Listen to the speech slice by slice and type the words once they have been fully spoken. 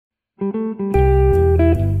Welcome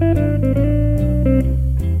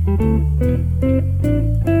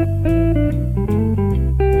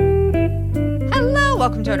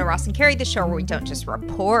to Ross and Carrie, the show where we don't just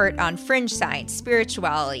report on fringe science,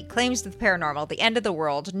 spirituality, claims of the paranormal, the end of the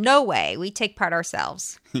world. No way. We take part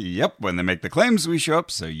ourselves. Yep, when they make the claims, we show up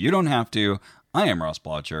so you don't have to. I am Ross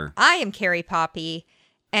Blotcher. I am Carrie Poppy,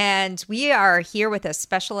 and we are here with a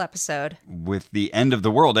special episode. With the end of the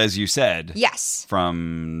world, as you said. Yes.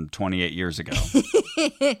 From 28 years ago.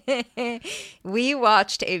 We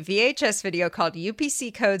watched a VHS video called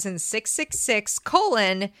UPC Codes in 666,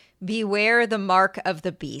 Beware the Mark of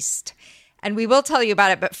the Beast. And we will tell you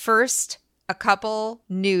about it, but first, a couple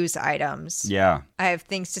news items. Yeah. I have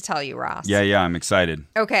things to tell you, Ross. Yeah, I'm excited.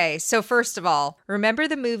 Okay, so first of all, remember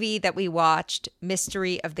the movie that we watched,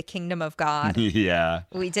 Mystery of the Kingdom of God? Yeah.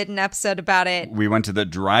 We did an episode about it. We went to the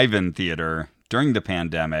drive-in theater during the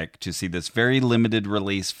pandemic to see this very limited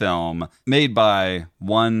release film made by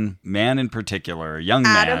one man in particular, a young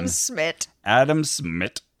man. Adam Smith. Adam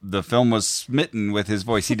Smith. The film was smitten with his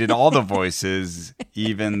voice. He did all the voices,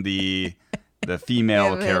 even the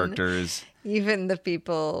female characters. Even the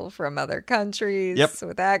people from other countries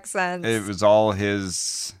with accents. It was all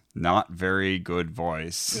his not very good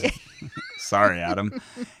voice. Sorry, Adam.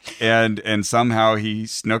 And somehow he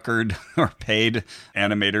snookered or paid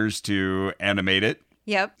animators to animate it.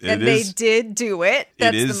 Yep. They did do it.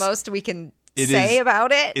 That's the most we can say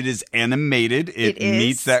about it. It is animated. It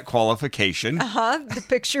meets that qualification. The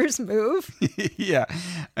pictures move. Yeah.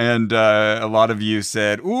 And a lot of you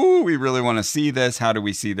said, ooh, we really want to see this. How do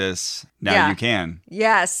we see this? Now you can.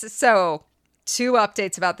 Yes. So 2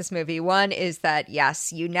 updates about this movie. One is that,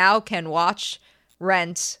 yes, you now can watch,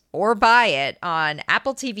 rent, or buy it on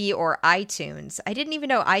Apple TV or iTunes. I didn't even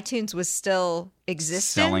know iTunes was still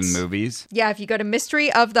existent. Selling movies. Yeah, if you go to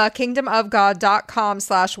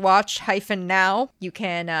mysteryofthekingdomofgod.com/watch-now, you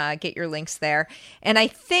can get your links there. And I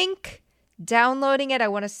think downloading it, I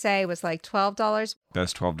want to say, was like $12.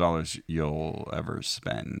 Best $12 you'll ever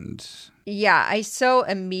spend. Yeah, I so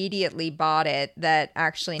immediately bought it that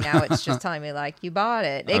actually now it's just telling me like, you bought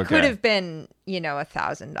it. It could have been,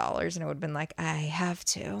 $1,000 and it would have been like, I have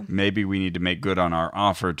to. Maybe we need to make good on our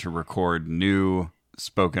offer to record new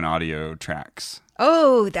spoken audio tracks.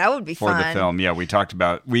 Oh, that would be fun. For the film. Yeah, we talked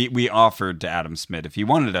about, we offered to Adam Smith, if he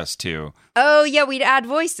wanted us to. Oh, yeah, we'd add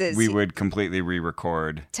voices. We would completely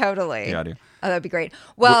re-record. Totally. The audio. Oh, that'd be great.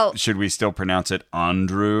 Well, should we still pronounce it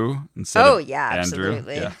Andrew instead of yeah, Andrew?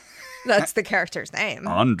 Absolutely. Yeah. That's the character's name.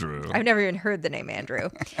 Andrew. I've never even heard the name Andrew.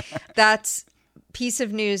 That's piece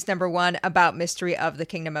of news number 1 about Mystery of the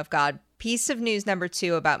Kingdom of God. Piece of news number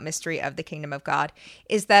 2 about Mystery of the Kingdom of God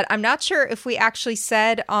is that I'm not sure if we actually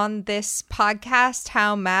said on this podcast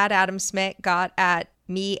how mad Adam Smith got at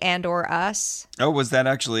me and or us. Oh, was that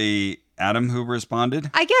actually Adam who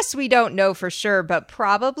responded? I guess we don't know for sure, but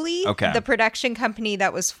probably the production company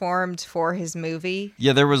that was formed for his movie.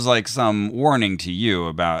 Yeah, there was like some warning to you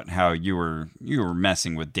about how you were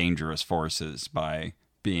messing with dangerous forces by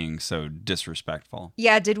being so disrespectful.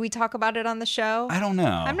 Yeah, did we talk about it on the show? I don't know.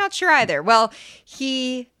 I'm not sure either. Well,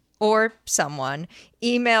 he or someone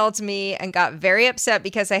emailed me and got very upset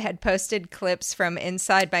because I had posted clips from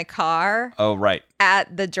inside my car. Oh, right.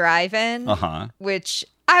 At the drive-in, which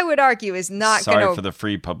I would argue is not going to... Sorry for the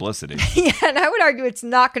free publicity. Yeah, and I would argue it's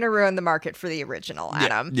not going to ruin the market for the original,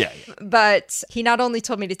 Adam. Yeah. But he not only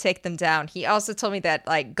told me to take them down, he also told me that,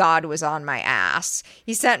 like, God was on my ass.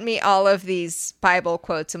 He sent me all of these Bible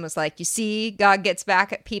quotes and was like, you see, God gets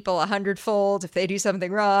back at people 100-fold if they do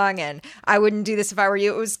something wrong, and I wouldn't do this if I were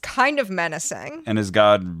you. It was kind of menacing. And has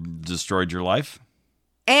God destroyed your life?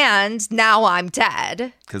 And now I'm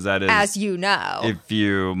dead. Because that is... As you know. If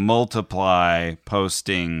you multiply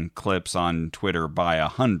posting clips on Twitter by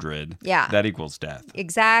 100, that equals death.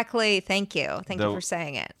 Exactly. Thank you. Thank you for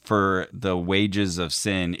saying it. For the wages of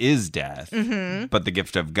sin is death, but the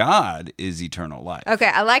gift of God is eternal life. Okay,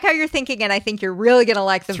 I like how you're thinking, and I think you're really going to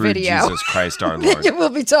like the video. Through Jesus Christ our Lord. We'll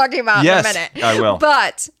be talking about in a minute. I will.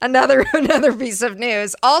 But another piece of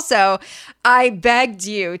news. Also, I begged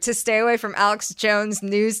you to stay away from Alex Jones'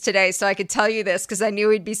 news today so I could tell you this because I knew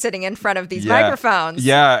he'd be sitting in front of these microphones.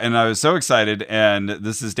 Yeah, and I was so excited, and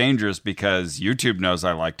this is dangerous because YouTube knows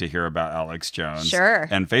I like to hear about Alex Jones. Sure.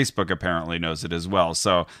 And Facebook apparently knows it as well.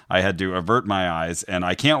 So I had to avert my eyes, and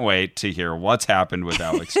I can't wait to hear what's happened with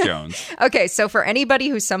Alex Jones. Okay, so for anybody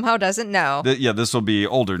who somehow doesn't know... this will be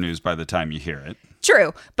older news by the time you hear it.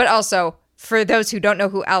 True, but also... For those who don't know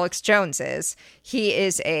who Alex Jones is, he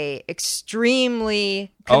is a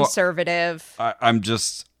extremely conservative.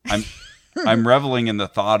 I'm reveling in the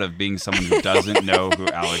thought of being someone who doesn't know who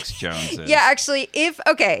Alex Jones is. Yeah, actually,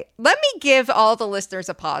 let me give all the listeners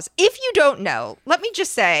a pause. If you don't know, let me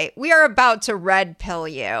just say, we are about to red pill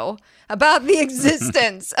you about the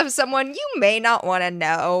existence of someone you may not want to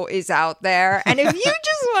know is out there. And if you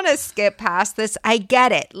just want to skip past this, I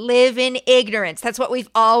get it. Live in ignorance. That's what we've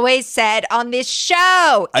always said on this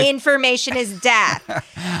show. Information is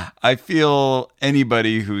death. I feel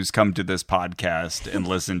anybody who's come to this podcast and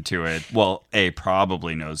listened to it, well, A,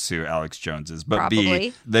 probably knows who Alex Jones is, but Probably.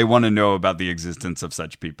 B, they want to know about the existence of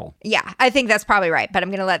such people. Yeah, I think that's probably right. But I'm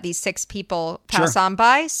going to let these 6 people pass Sure. on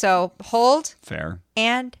by. So hold Fair.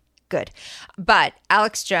 and good. But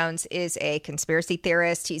Alex Jones is a conspiracy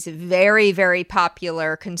theorist. He's a very, very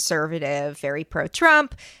popular conservative, very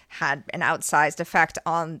pro-Trump, had an outsized effect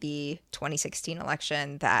on the 2016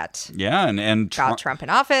 election that and got Trump in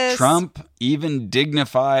office. Trump even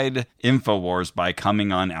dignified InfoWars by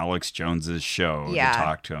coming on Alex Jones's show to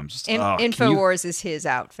talk to him. Just, InfoWars is his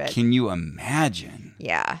outfit. Can you imagine?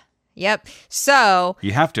 Yeah. Yep. So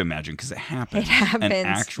you have to imagine because it happened. It happens. An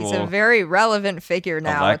actual He's a very relevant figure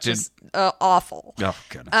now, elected, which is awful. Oh,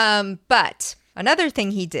 goodness. But another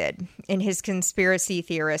thing he did in his conspiracy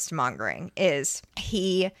theorist mongering is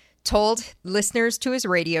he told listeners to his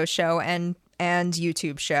radio show and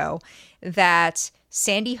YouTube show that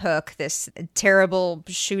Sandy Hook, this terrible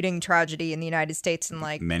shooting tragedy in the United States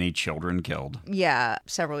and many children killed. Yeah,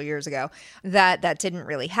 several years ago, that didn't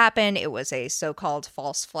really happen. It was a so-called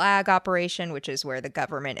false flag operation, which is where the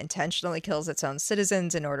government intentionally kills its own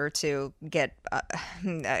citizens in order to get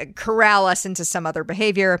corral us into some other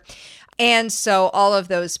behavior. And so all of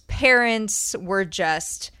those parents were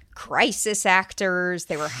just crisis actors.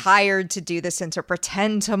 They were hired to do this and to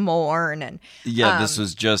pretend to mourn. And this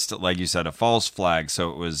was just, like you said, a false flag.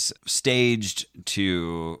 So it was staged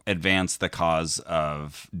to advance the cause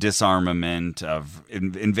of disarmament, of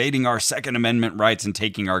invading our Second Amendment rights and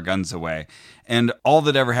taking our guns away. And all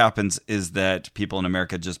that ever happens is that people in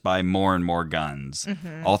America just buy more and more guns.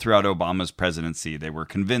 Mm-hmm. All throughout Obama's presidency, they were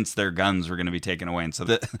convinced their guns were going to be taken away. And so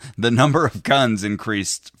the number of guns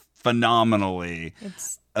increased phenomenally.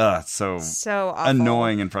 It's so awful.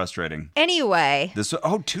 Annoying and frustrating. Anyway.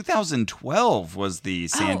 2012 was the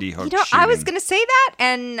Sandy Hook shooting. I was going to say that,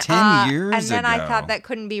 and 10 years and then ago. I thought that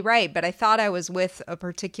couldn't be right, but I thought I was with a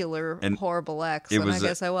particular horrible ex, and I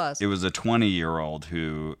guess I was. It was a 20-year-old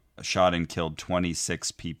who shot and killed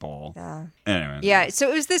 26 people. Yeah. Anyway. Yeah, so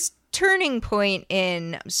it was this turning point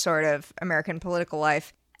in sort of American political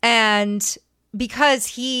life, and because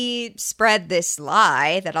he spread this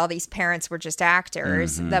lie that all these parents were just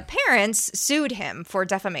actors, the parents sued him for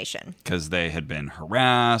defamation. Because they had been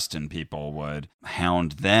harassed and people would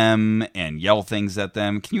hound them and yell things at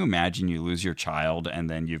them. Can you imagine you lose your child and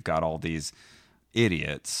then you've got all these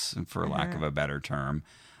idiots, for lack of a better term,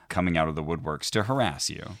 coming out of the woodworks to harass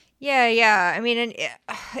you? Yeah. I mean, and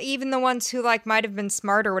even the ones who might have been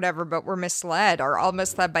smart or whatever, but were misled, are all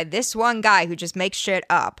misled by this one guy who just makes shit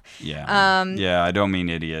up. Yeah. I don't mean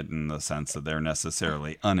idiot in the sense that they're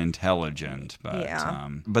necessarily unintelligent,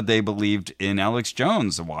 but they believed in Alex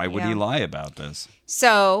Jones. Why would he lie about this?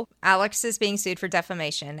 So Alex is being sued for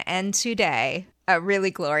defamation, and today a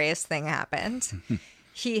really glorious thing happened.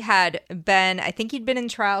 He had been, I think he'd been in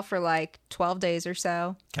trial for 12 days or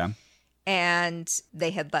so. Okay. And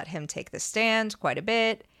they had let him take the stand quite a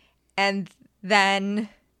bit. And then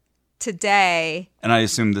today... And I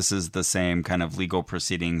assume this is the same kind of legal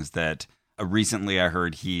proceedings that recently I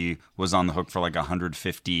heard he was on the hook for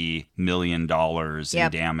 $150 million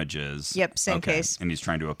in damages. Yep, same case. And he's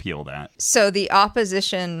trying to appeal that. So the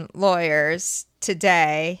opposition lawyers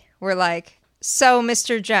today were like, so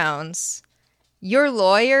Mr. Jones, your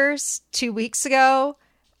lawyers 2 weeks ago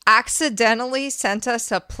accidentally sent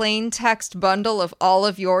us a plain text bundle of all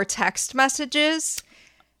of your text messages,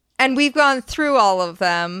 and we've gone through all of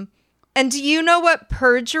them. And do you know what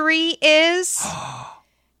perjury is?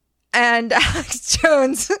 And Alex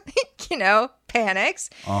Jones, panics.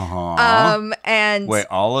 And wait,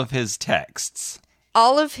 all of his texts,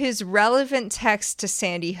 all of his relevant texts to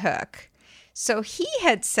Sandy Hook. So he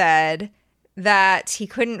had said that he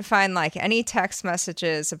couldn't find any text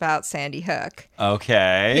messages about Sandy Hook.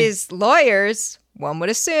 Okay. His lawyers, one would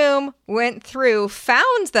assume, went through,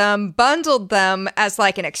 found them, bundled them as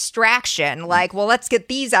an extraction. Well, let's get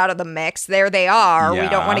these out of the mix. There they are. Yeah. We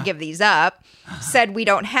don't want to give these up. Said we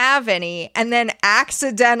don't have any. And then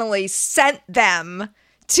accidentally sent them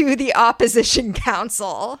to the opposition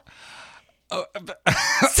counsel.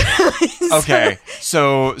 Okay,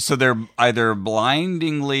 so they're either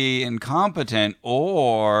blindingly incompetent,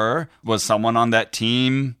 or was someone on that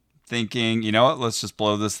team thinking, you know what, let's just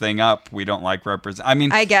blow this thing up. We don't like represent. I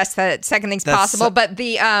mean, I guess that second thing's possible, but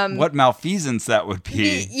the what malfeasance that would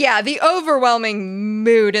be. The overwhelming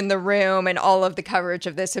mood in the room and all of the coverage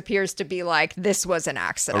of this appears to be like this was an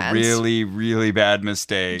accident. A really, really bad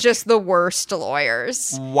mistake. Just the worst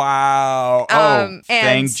lawyers. Wow.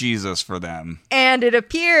 Thank Jesus for them. And it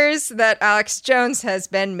appears that Alex Jones has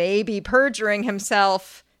been maybe perjuring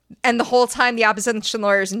himself, and the whole time the opposition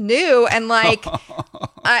lawyers knew. And like,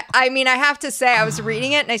 I mean, I have to say, I was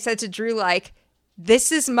reading it and I said to Drew, like,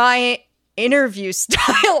 this is my interview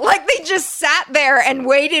style. Like, they just sat there and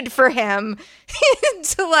waited for him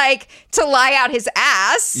to lie out his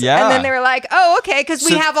ass. Yeah. And then they were like, oh, okay, because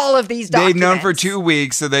we have all of these documents. They'd known for 2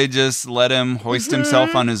 weeks, so they just let him hoist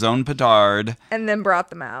himself on his own petard. And then brought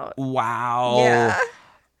them out. Wow. Yeah.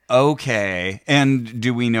 Okay. And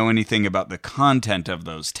do we know anything about the content of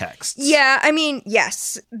those texts? Yeah, I mean,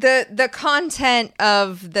 yes. The content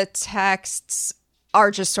of the texts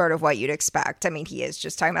are just sort of what you'd expect. I mean, he is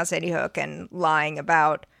just talking about Sandy Hook and lying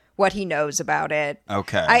about what he knows about it.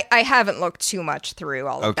 Okay. I haven't looked too much through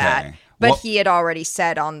all of that. But he had already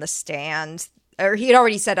said on the stand, or he had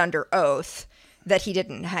already said under oath, that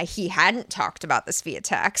he hadn't talked about this via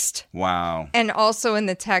text. Wow. And also in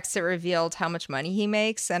the text, it revealed how much money he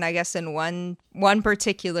makes. And I guess in one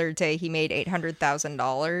particular day, he made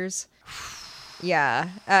 $800,000. Yeah.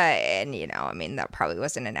 And, you know, I mean, that probably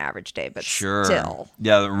wasn't an average day, but still.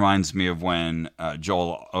 Yeah, that reminds me of when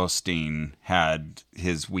Joel Osteen had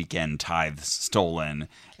his weekend tithes stolen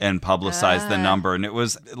and publicized the number. And it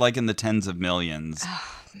was like in the tens of millions.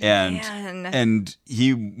 Oh, and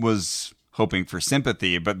he was hoping for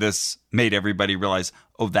sympathy, but this made everybody realize,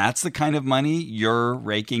 oh, that's the kind of money you're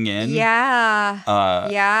raking in?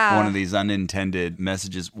 Yeah. One of these unintended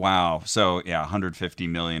messages. Wow. So, yeah, 150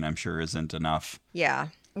 million, I'm sure, isn't enough. Yeah.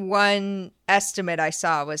 One estimate I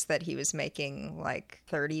saw was that he was making like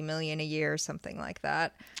 30 million a year, something like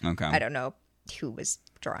that. Okay. I don't know who was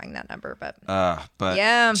drawing that number, but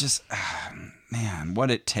yeah, just man, what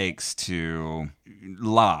it takes to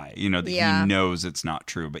lie, you know, that he knows it's not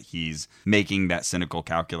true, but he's making that cynical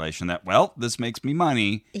calculation that, well, this makes me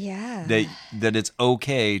money. Yeah. That it's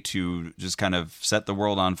okay to just kind of set the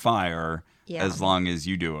world on fire. Yeah. As long as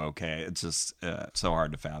you do okay. It's just so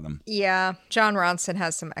hard to fathom. Yeah. John Ronson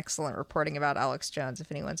has some excellent reporting about Alex Jones,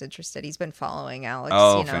 if anyone's interested. He's been following Alex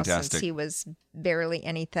fantastic. Since he was barely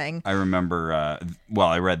anything. I remember,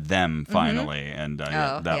 I read Them finally, and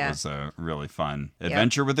that was a really fun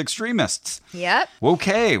adventure with extremists. Yep.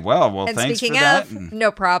 Okay. Well, and thanks for that. that.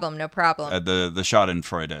 No problem. The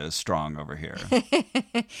Schadenfreude is strong over here.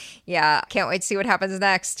 Yeah. Can't wait to see what happens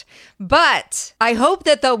next. But I hope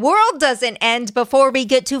that the world doesn't end before we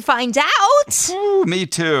get to find out. Ooh, me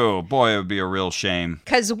too. Boy, it would be a real shame.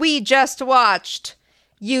 Because we just watched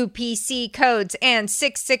UPC Codes and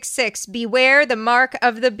 666 Beware the Mark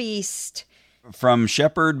of the Beast. From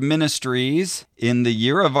Shepherd Ministries in the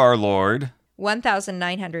year of our Lord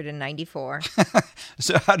 1994.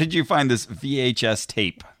 So how did you find this VHS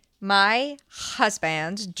tape? My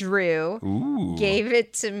husband, Drew, gave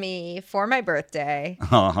it to me for my birthday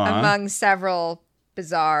among several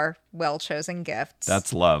bizarre, well-chosen gifts.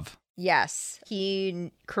 That's love. Yes.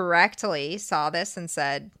 He correctly saw this and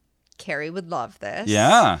said, Carrie would love this.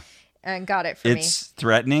 Yeah. And got it for me. It's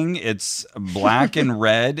threatening. It's black and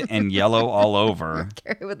red and yellow all over.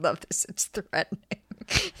 Carrie would love this. It's threatening.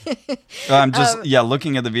 I'm just,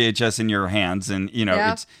 looking at the VHS in your hands, and, you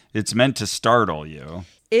know, it's meant to startle you.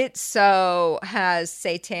 It so has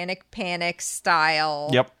Satanic Panic style.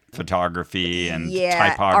 Yep. Photography and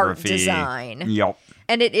typography. Art design. Yep.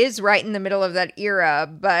 And it is right in the middle of that era,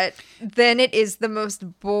 but then it is the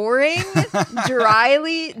most boring,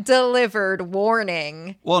 dryly delivered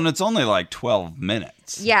warning. Well, and it's only like 12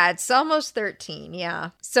 minutes. Yeah, it's almost 13, yeah.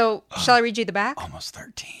 So, shall I read you the back? Almost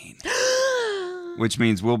 13. Which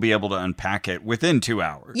means we'll be able to unpack it within 2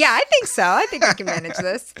 hours. Yeah, I think so. I think we can manage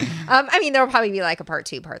this. I mean, there'll probably be like a part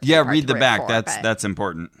 2, part 3. Yeah, part read the 3 back. Or 4, That's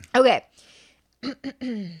important. Okay.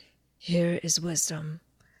 Here is wisdom.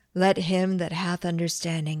 Let him that hath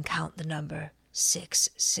understanding count the number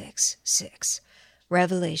 666.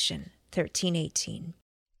 Revelation 13:18.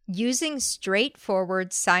 Using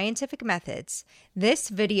straightforward scientific methods, This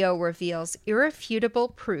video reveals irrefutable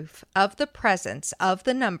proof of the presence of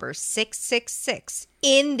the number 666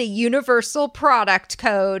 in the Universal Product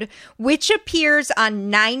Code, which appears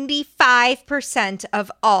on 95%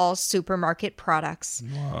 of all supermarket products.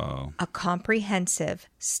 Whoa. A comprehensive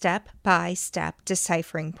step-by-step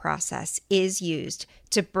deciphering process is used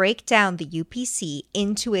to break down the UPC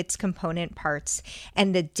into its component parts,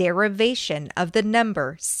 and the derivation of the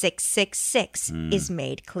number 666 is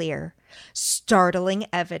made clear. Startling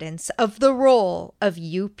evidence of the role of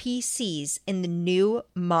UPCs in the new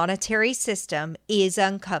monetary system is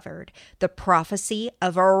uncovered. The prophecy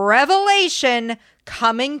of a revelation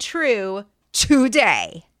coming true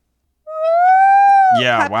today.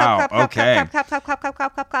 Yeah, Clap, wow. clap, clap, Okay. clap, clap, clap, clap, clap,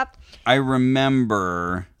 clap, clap, clap. I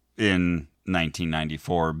remember in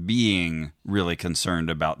 1994 being really concerned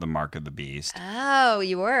about the mark of the beast. Oh,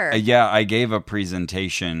 you were? Yeah, I gave a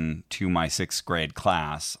presentation to my 6th grade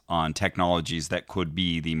class on technologies that could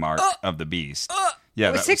be the mark of the beast. Yeah,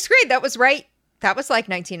 It was sixth grade. That was right. That was like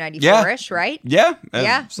 1994-ish, right? Yeah,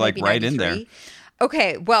 Yeah, it's like maybe right in 93. there.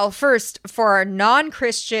 Okay, well, first, for our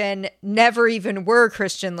non-Christian, never even were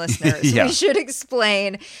Christian listeners, Yeah. we should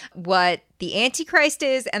explain what the Antichrist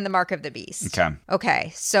is and the mark of the beast.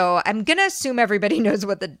 Okay, so I'm going to assume everybody knows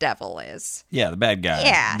what the devil is. Yeah, the bad guy.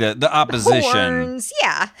 Yeah. The opposition. Horns,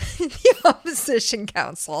 yeah. The opposition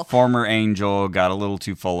council. Former angel got a little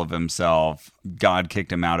too full of himself. God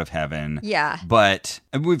kicked him out of heaven. Yeah. But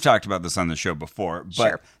and we've talked about this on the show before, but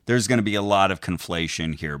Sure. there's going to be a lot of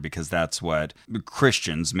conflation here because that's what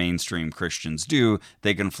Christians, mainstream Christians do.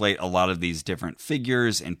 They conflate a lot of these different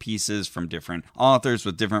figures and pieces from different authors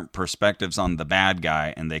with different perspectives on the bad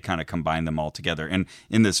guy, and they kind of combine them all together. And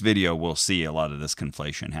in this video, we'll see a lot of this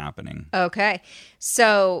conflation happening. Okay,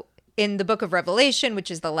 so in the book of Revelation, which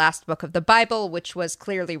is the last book of the Bible, which was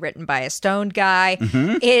clearly written by a stoned guy,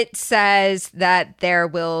 it says that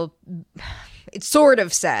it sort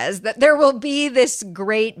of says that there will be this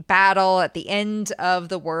great battle at the end of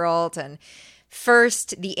the world. And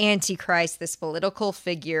first, the Antichrist, this political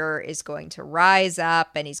figure, is going to rise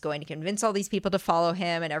up and he's going to convince all these people to follow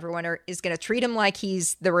him. And everyone is going to treat him like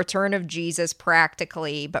he's the return of Jesus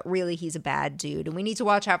practically, but really he's a bad dude. And we need to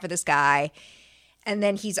watch out for this guy. And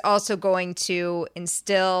then he's also going to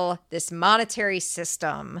instill this monetary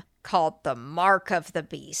system called the Mark of the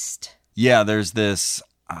Beast. Yeah, there's this,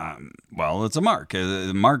 it's a mark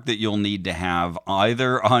that you'll need to have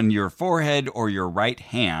either on your forehead or your right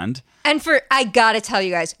hand. And I gotta tell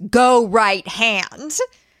you guys, go right hand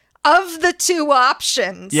of the two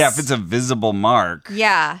options. Yeah, if it's a visible mark.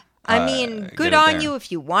 Yeah. I mean, get good it on there. you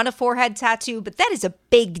if you want a forehead tattoo, but that is a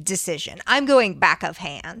big decision. I'm going back of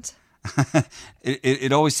hand.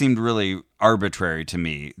 It always seemed really arbitrary to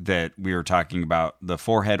me that we were talking about the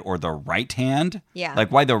forehead or the right hand. Yeah.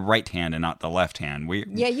 Like, why the right hand and not the left hand?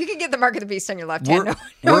 Yeah, you can get the mark of the beast on your left hand.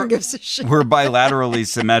 No one gives a shit. We're bilaterally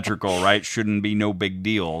symmetrical, right? Shouldn't be no big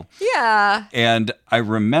deal. Yeah. And I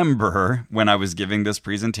remember when I was giving this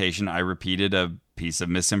presentation, I repeated a piece of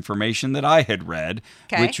misinformation that I had read,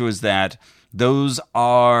 which was that those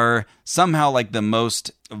are somehow like the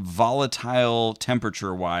most volatile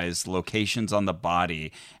temperature-wise locations on the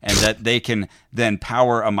body, and that they can then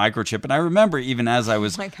power a microchip. And I remember even as I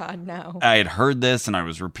was, Oh my God, no. I had heard this and I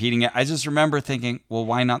was repeating it. I just remember thinking, well,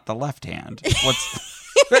 why not the left hand?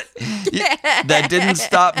 That didn't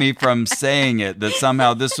stop me from saying it, that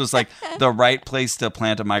somehow this was like the right place to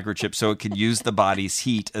plant a microchip so it could use the body's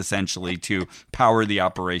heat essentially to power the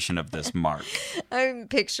operation of this mark. I'm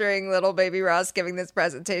picturing little baby Ross giving this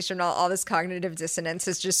presentation. All this cognitive dissonance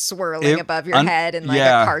is just swirling above your head in like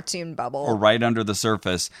a cartoon bubble. Or right under the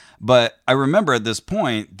surface. But I remember at this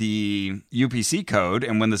point, the UPC code,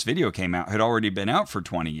 and when this video came out, had already been out for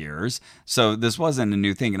 20 years. So this wasn't a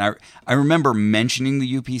new thing. And I remember mentioning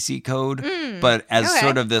the UPC code, but as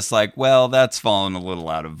sort of this like, well, that's fallen a little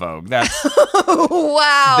out of vogue. That's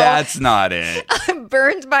Wow. That's not it.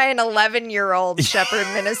 Burned by an 11-year-old Shepherd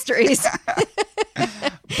Ministries.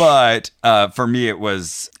 But for me, it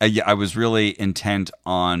was, I was really intent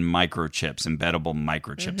on microchips, embeddable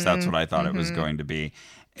microchips. That's what I thought it was going to be.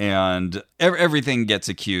 And everything gets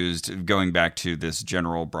accused, going back to this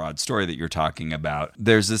general broad story that you're talking about.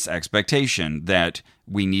 There's this expectation that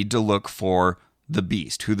we need to look for the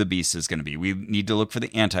beast, who the beast is going to be. We need to look for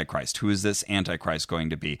the Antichrist. Who is this Antichrist going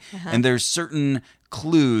to be? And there's certain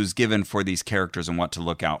clues given for these characters and what to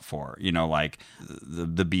look out for. You know, like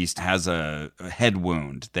the beast has a head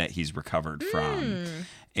wound that he's recovered from.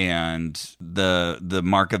 And the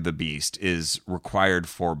mark of the beast is required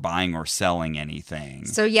for buying or selling anything.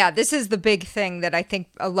 So yeah, this is the big thing that I think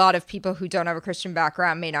a lot of people who don't have a Christian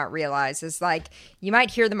background may not realize is like, you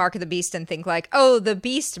might hear the mark of the beast and think like, oh, the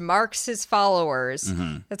beast marks his followers.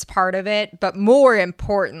 That's part of it. But more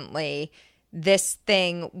importantly, this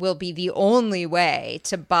thing will be the only way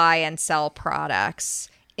to buy and sell products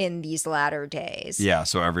in these latter days. Yeah,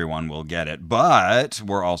 so everyone will get it. But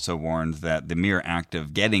we're also warned that the mere act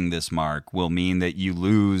of getting this mark will mean that you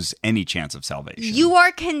lose any chance of salvation. You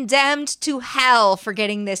are condemned to hell for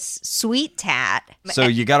getting this sweet tat. So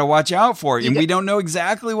you got to watch out for it. And we don't know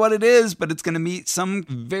exactly what it is, but it's going to meet some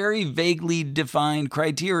very vaguely defined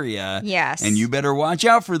criteria. Yes. And you better watch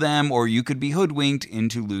out for them, or you could be hoodwinked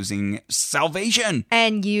into losing salvation.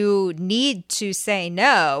 And you need to say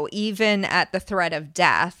no, even at the threat of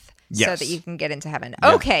death. Yes. So that you can get into heaven.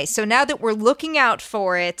 Yeah. Okay, so now that we're looking out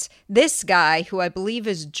for it, this guy, who I believe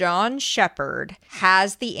is John Shepherd,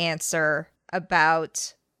 has the answer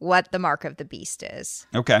about what the mark of the beast is.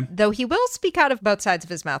 Okay. Though he will speak out of both sides of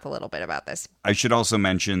his mouth a little bit about this. I should also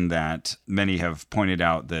mention that many have pointed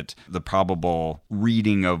out that the probable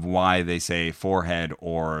reading of why they say forehead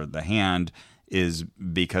or the hand is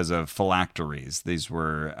because of phylacteries. These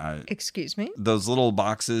were... Excuse me? Those little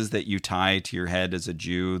boxes that you tie to your head as a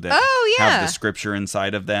Jew that have the scripture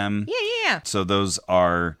inside of them. Yeah. So those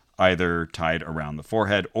are either tied around the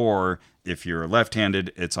forehead, or if you're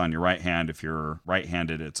left-handed, it's on your right hand. If you're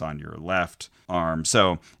right-handed, it's on your left arm.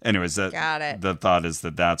 So anyways, Got it. The thought is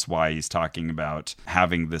that that's why he's talking about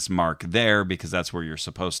having this mark there, because that's where you're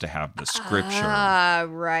supposed to have the scripture. Ah,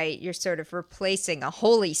 right. You're sort of replacing a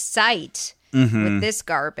holy site with this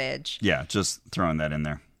garbage. Yeah, just throwing that in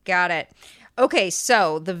there. Got it. Okay,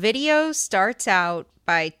 so the video starts out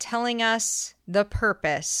by telling us the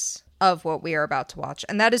purpose of what we are about to watch,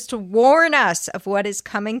 and that is to warn us of what is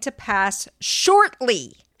coming to pass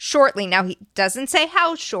shortly. Shortly. Now, he doesn't say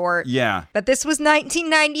how short. Yeah. But this was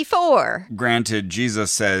 1994. Granted,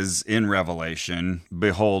 Jesus says in Revelation,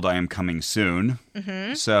 "Behold, I am coming soon."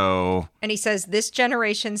 So... And he says, this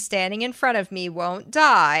generation standing in front of me won't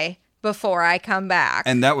die before I come back.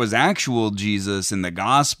 And that was actual Jesus in the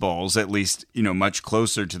Gospels, at least, much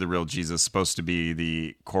closer to the real Jesus, supposed to be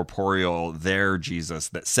the corporeal there Jesus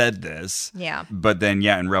that said this. Yeah. But then,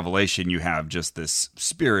 in Revelation, you have just this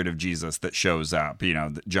spirit of Jesus that shows up.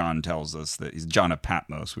 That John tells us that he's John of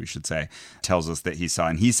Patmos, we should say, tells us that he saw.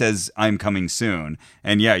 And he says, "I'm coming soon."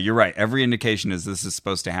 And you're right. Every indication is this is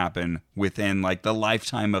supposed to happen within the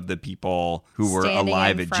lifetime of the people who were Standing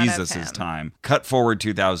alive in at front of Jesus' him. time. Cut forward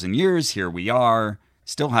 2,000 years. Here we are.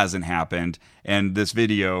 Still hasn't happened. And this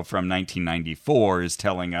video from 1994 is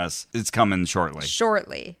telling us it's coming shortly.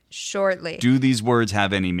 Shortly. Do these words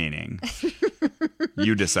have any meaning?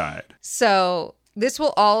 You decide. So this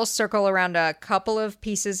will all circle around a couple of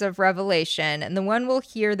pieces of Revelation. And the one we'll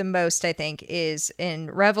hear the most, I think, is in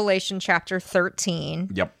Revelation chapter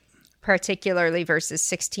 13. Yep. Particularly verses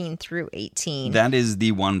 16 through 18. That is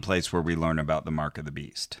the one place where we learn about the mark of the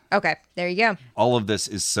beast. Okay, there you go. All of this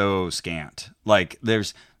is so scant.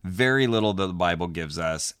 There's very little that the Bible gives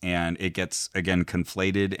us, and it gets, again,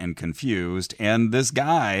 conflated and confused. And this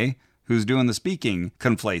guy who's doing the speaking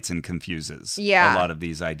conflates and confuses a lot of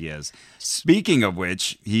these ideas. Speaking of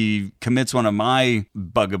which, he commits one of my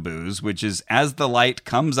bugaboos, which is as the light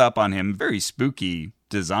comes up on him, very spooky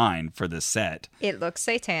design for this set. It looks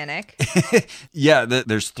satanic.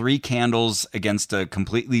 There's 3 candles against a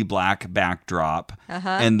completely black backdrop.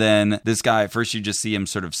 And then this guy, first you just see him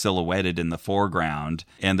sort of silhouetted in the foreground,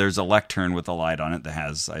 and there's a lectern with a light on it that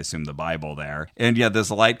has, I assume, the Bible there. And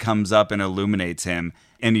this light comes up and illuminates him,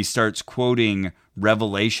 and he starts quoting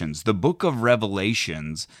Revelations, the book of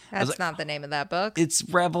Revelations. That's not the name of that book. It's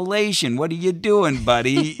Revelation. What are you doing,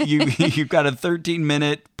 buddy? You've got a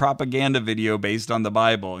 13-minute propaganda video based on the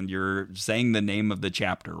Bible, and you're saying the name of the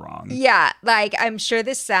chapter wrong. Yeah, I'm sure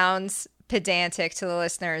this sounds pedantic to the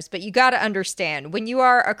listeners, but you got to understand, when you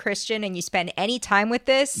are a Christian and you spend any time with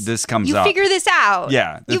this comes you up. figure this out.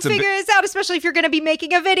 Yeah. You figure this out, especially if you're going to be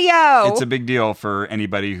making a video. It's a big deal for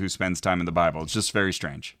anybody who spends time in the Bible. It's just very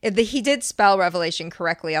strange. He did spell Revelation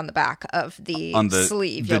correctly on the back of the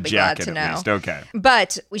sleeve. You'll be glad to know. At least. Okay.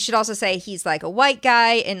 But we should also say he's a white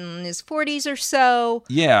guy in his 40s or so.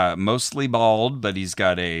 Yeah, mostly bald, but he's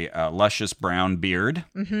got a luscious brown beard.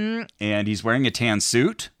 Mm-hmm. And he's wearing a tan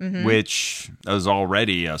suit, which is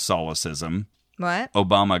already a solecism. What?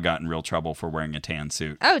 Obama got in real trouble for wearing a tan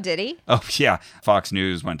suit. Oh, did he? Oh, yeah. Fox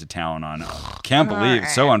News went to town on, can't believe,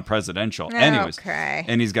 so unpresidential. Anyways, okay.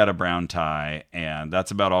 And he's got a brown tie, and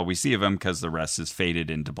that's about all we see of him because the rest is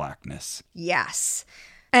faded into blackness. Yes.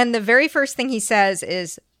 And the very first thing he says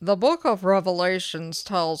is, the book of Revelations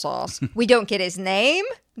tells us. We don't get his name.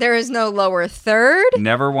 There is no lower third.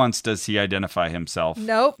 Never once does he identify himself.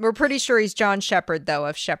 Nope. We're pretty sure he's John Shepherd, though,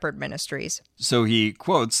 of Shepherd Ministries. So he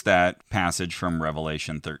quotes that passage from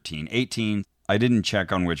Revelation 13:18. I didn't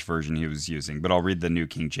check on which version he was using, but I'll read the New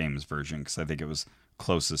King James Version because I think it was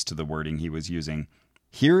closest to the wording he was using.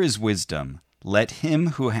 Here is wisdom. Let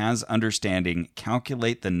him who has understanding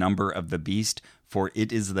calculate the number of the beast, for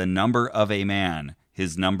it is the number of a man.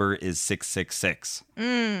 His number is 666.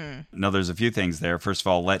 Now, there's a few things there. First of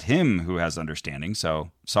all, let him who has understanding.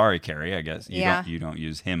 So, sorry, Carrie, I guess. You don't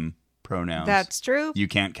use him pronouns. That's true. You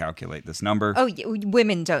can't calculate this number. Oh,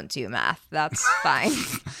 women don't do math. That's fine.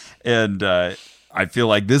 And I feel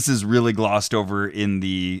like this is really glossed over in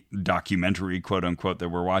the documentary, quote unquote, that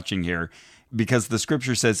we're watching here, because the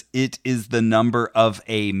scripture says it is the number of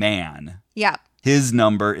a man. Yeah. His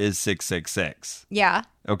number is 666. Yeah.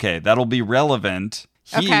 Okay, that'll be relevant.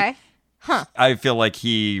 Okay. Huh. I feel like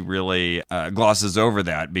he really glosses over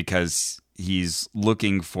that because he's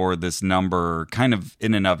looking for this number kind of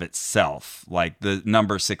in and of itself. Like the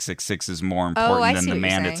number 666 is more important than the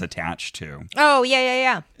man it's attached to. Oh,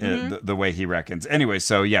 yeah. Mm-hmm. The way he reckons. Anyway,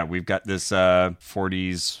 so yeah, we've got this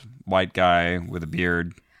 40s white guy with a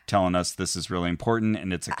beard telling us this is really important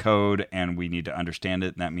and it's a code and we need to understand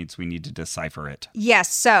it, and that means we need to decipher it.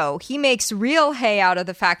 Yes, so he makes real hay out of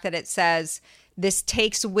the fact that it says this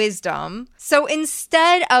takes wisdom. So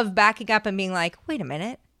instead of backing up and being like, wait a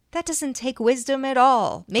minute, that doesn't take wisdom at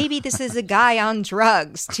all. Maybe this is a guy on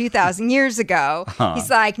drugs 2,000 years ago. He's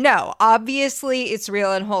like, no, obviously it's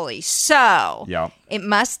real and holy. So it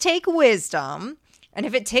must take wisdom. And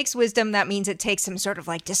if it takes wisdom, that means it takes some sort of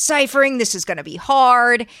like deciphering. This is going to be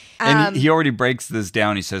hard. And he already breaks this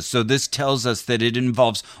down. He says, so this tells us that it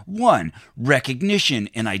involves 1, recognition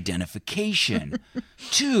and identification,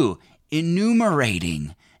 2,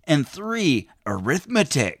 enumerating, and 3,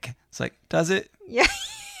 arithmetic. It's like, does it? Yeah.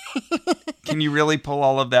 Can you really pull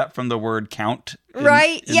all of that from the word count? In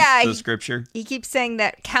the scripture? He keeps saying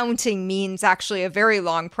that counting means actually a very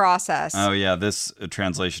long process. Oh, yeah. This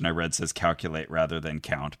translation I read says calculate rather than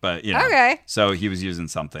count. But, you know. Okay. So he was using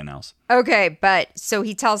something else. Okay. But so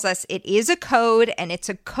he tells us it is a code, and it's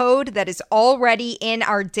a code that is already in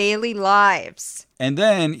our daily lives. And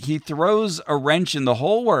then he throws a wrench in the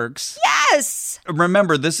whole works. Yes.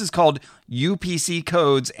 Remember, this is called UPC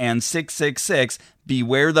codes and 666.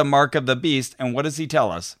 Beware the mark of the beast. And what does he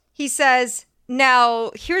tell us? He says,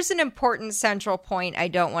 now, here's an important central point I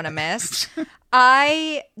don't want to miss.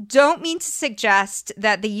 I don't mean to suggest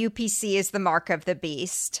that the UPC is the mark of the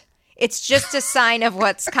beast. It's just a sign of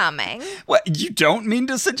what's coming. What? You don't mean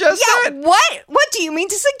to suggest that? What? What do you mean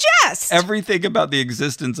to suggest? Everything about the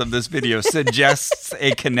existence of this video suggests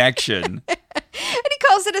a connection. And he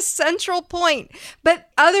calls it a central point. But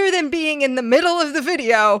other than being in the middle of the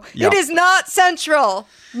video, it is not central.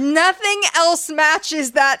 Nothing else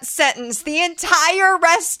matches that sentence. The entire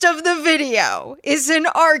rest of the video is an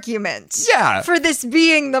argument for this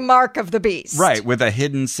being the mark of the beast. Right, with a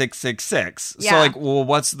hidden 666. Yeah. So, like, well,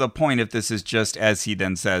 what's the point if this is just, as he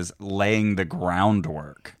then says, laying the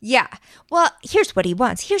groundwork? Yeah. Well, here's what he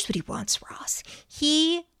wants. Here's what he wants, Ross.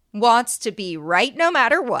 He wants to be right no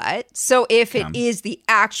matter what. So if it is the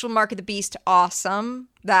actual mark of the beast, awesome.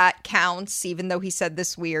 That counts, even though he said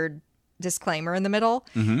this weird disclaimer in the middle.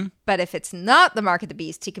 Mm-hmm. But if it's not the mark of the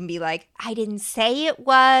beast, he can be like, I didn't say it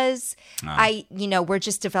was. We're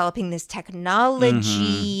just developing this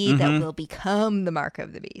technology that will become the mark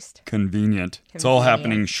of the beast. Convenient. It's all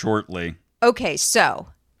happening shortly. Okay, so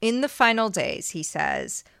in the final days, he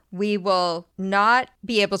says, we will not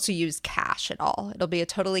be able to use cash at all. It'll be a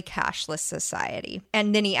totally cashless society.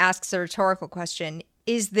 And then he asks a rhetorical question,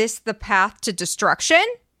 is this the path to destruction?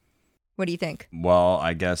 What do you think? Well,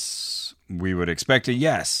 I guess we would expect a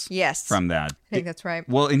yes. Yes. From that. I think that's right.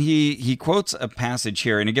 Well, and he quotes a passage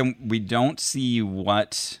here. And again, we don't see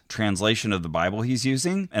what translation of the Bible he's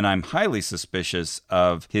using. And I'm highly suspicious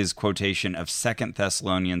of his quotation of 2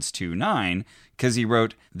 Thessalonians 2:9, because he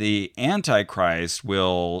wrote, the Antichrist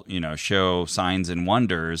will, show signs and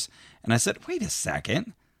wonders. And I said, wait a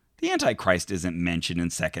second. The Antichrist isn't mentioned in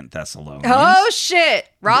 2 Thessalonians. Oh, shit.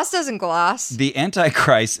 Ross doesn't gloss. The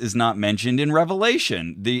Antichrist is not mentioned in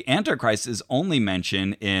Revelation. The Antichrist is only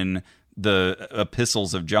mentioned in the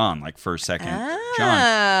epistles of John, like 1st, 2nd John.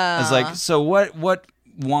 I was like, so what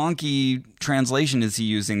wonky translation is he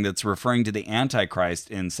using that's referring to the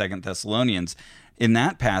Antichrist in 2 Thessalonians? In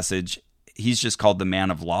that passage, he's just called the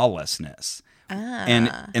man of lawlessness.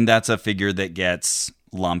 And that's a figure that gets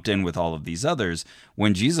lumped in with all of these others.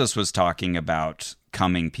 When Jesus was talking about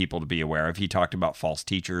coming people to be aware of. He talked about false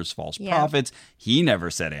teachers, false prophets. He never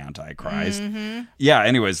said Antichrist. Yeah,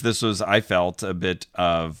 anyways, this was, I felt, a bit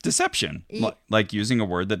of deception, like using a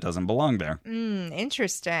word that doesn't belong there.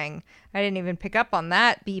 Interesting. I didn't even pick up on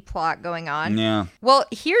that B plot going on. Yeah. Well,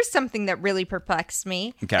 here's something that really perplexed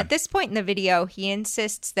me. Okay. At this point in the video, he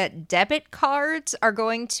insists that debit cards are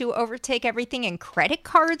going to overtake everything and credit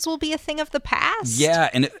cards will be a thing of the past. Yeah,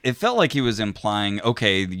 and it felt like he was implying,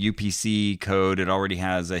 okay, the UPC code, it already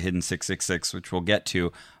has a hidden 666, which we'll get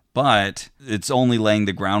to, but it's only laying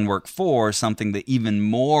the groundwork for something that even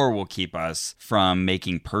more will keep us from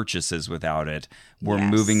making purchases without it. We're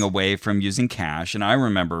moving away from using cash. And I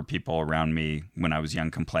remember people around me when I was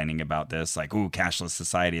young complaining about this, like, ooh, cashless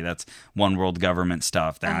society, that's one world government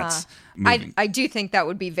stuff. That's moving. I do think that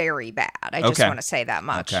would be very bad. I just want to say that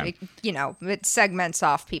much. Okay. It segments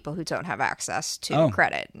off people who don't have access to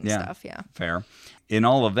credit and stuff. Yeah. Fair. In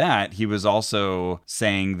all of that, he was also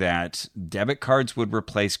saying that debit cards would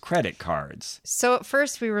replace credit cards. So at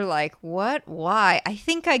first we were like, what? Why? I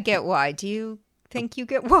think I get why. Do you think you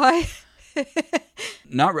get why?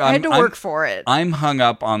 Not really. I had to work for it. I'm hung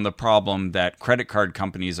up on the problem that credit card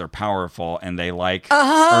companies are powerful and they like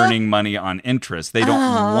earning money on interest. They don't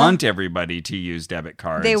want everybody to use debit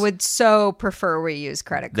cards. They would so prefer we use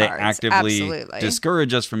credit cards. They actively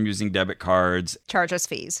discourage us from using debit cards. Charge us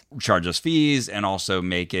fees. And also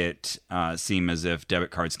make it seem as if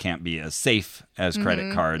debit cards can't be as safe as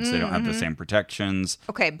credit cards. They don't have the same protections.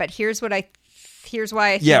 Okay, but here's why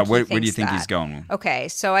I think where do you think he's going? Okay,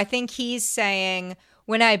 so I think he's saying,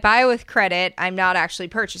 when I buy with credit, I'm not actually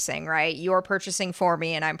purchasing, right? You're purchasing for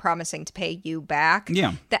me and I'm promising to pay you back.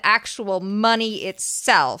 Yeah. The actual money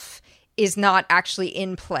itself is not actually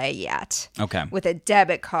in play yet. Okay. With a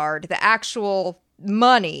debit card, the actual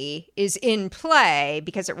money is in play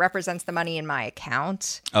because it represents the money in my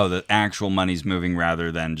account. Oh, the actual money's moving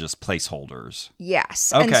rather than just placeholders.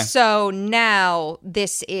 Yes. Okay. And so now the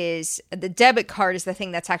debit card is the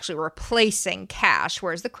thing that's actually replacing cash,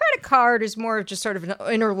 whereas the credit card is more of just sort of an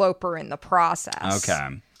interloper in the process.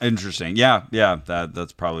 Okay. Interesting. Yeah,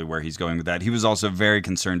 that's probably where he's going with that. He was also very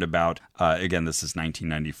concerned about, again, this is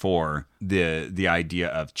 1994, the idea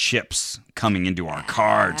of chips coming into our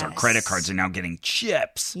cards. Our credit cards are now getting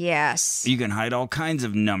chips. Yes. You can hide all kinds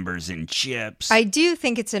of numbers in chips. I do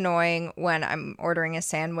think it's annoying when I'm ordering a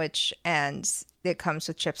sandwich and it comes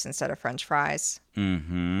with chips instead of French fries.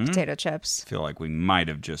 Mm-hmm. Potato chips. I feel like we might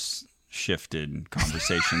have just shifted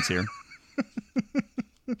conversations here.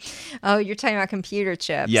 Oh, you're talking about computer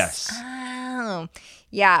chips. Yes. Oh,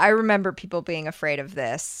 yeah. I remember people being afraid of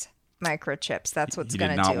this. Microchips. That's what's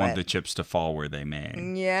going to do it. You did not want the chips to fall where they may.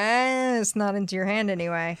 Yes. Not into your hand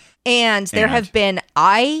anyway. And there have been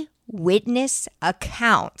eyewitness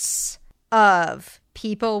accounts of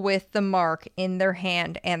people with the mark in their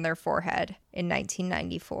hand and their forehead in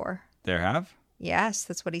 1994. There have? Yes,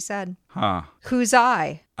 that's what he said. Huh. Whose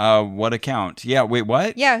eye? What account? Yeah, wait,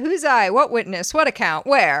 what? Yeah, whose eye? What witness? What account?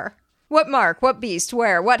 Where? What mark? What beast?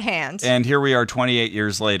 Where? What hand? And here we are 28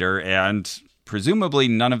 years later, and presumably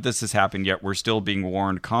none of this has happened yet. We're still being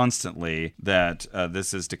warned constantly that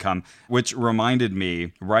this is to come, which reminded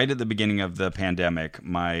me, right at the beginning of the pandemic,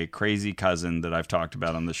 my crazy cousin that I've talked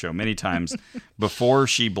about on the show many times, before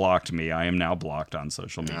she blocked me, I am now blocked on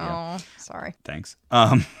social media. Oh, sorry. Thanks.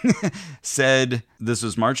 Said, this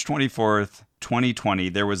was March 24th, 2020,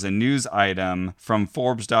 there was a news item from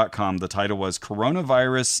Forbes.com. The title was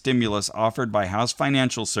Coronavirus Stimulus Offered by House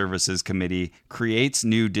Financial Services Committee Creates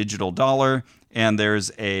New Digital Dollar. And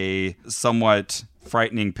there's a somewhat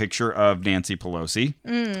frightening picture of Nancy Pelosi.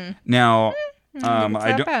 Now,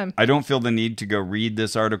 I don't feel the need to go read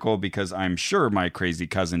this article because I'm sure my crazy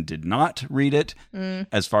cousin did not read it.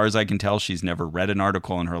 As far as I can tell, she's never read an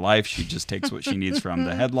article in her life. She just takes what she needs from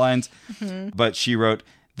the headlines. But she wrote,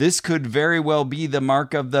 "This could very well be the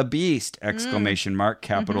mark of the beast!" Exclamation mark,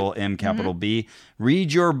 capital M, capital B.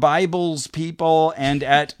 "Read your Bibles, people, and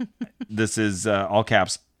at," this is all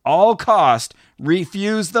caps, "all cost,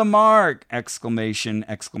 refuse the mark!" Exclamation,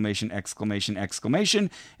 exclamation, exclamation, exclamation.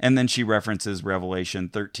 And then she references Revelation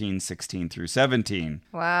 13, 16 through 17.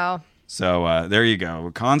 Wow. So there you go.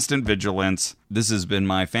 Constant vigilance. This has been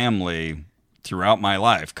my family throughout my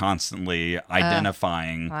life, constantly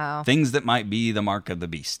identifying things that might be the mark of the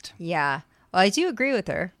beast. Yeah. Well, I do agree with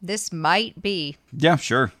her. This might be. Yeah,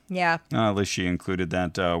 sure. Yeah. At least she included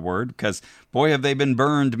that word because, boy, have they been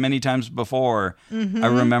burned many times before. I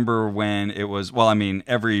remember when it was,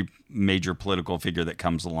 every major political figure that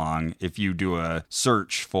comes along, if you do a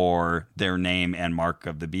search for their name and mark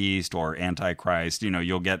of the beast or Antichrist,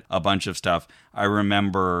 you'll get a bunch of stuff. I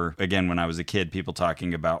remember, again, when I was a kid, people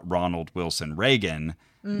talking about Ronald Wilson Reagan.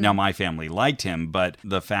 Now, my family liked him, but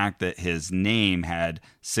the fact that his name had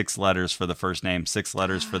 6 letters for the first name, 6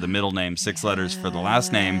 letters for the middle name, 6 letters for the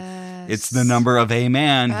last name, it's the number of a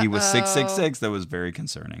man. He was 666. That was very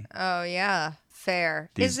concerning. Oh, yeah.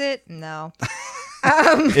 Fair. Is it? No.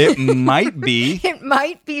 It might be. It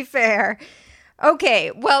might be fair.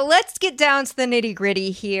 Okay, well, let's get down to the nitty-gritty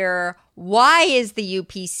here. Why is the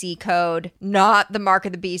UPC code not the mark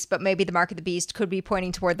of the beast, but maybe the mark of the beast could be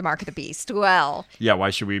pointing toward the mark of the beast? Well, yeah, why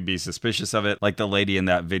should we be suspicious of it? Like the lady in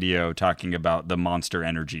that video talking about the Monster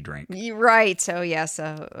Energy drink. Right. So, yes.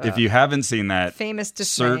 If you haven't seen that, famous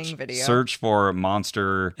dismaying video. Search for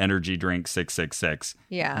Monster Energy Drink 666.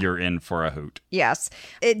 Yeah. You're in for a hoot. Yes.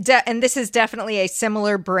 And this is definitely a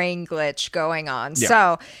similar brain glitch going on. Yeah.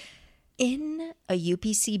 So, in a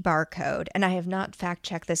UPC barcode, and I have not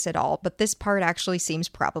fact-checked this at all, but this part actually seems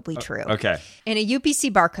probably true. Okay. In a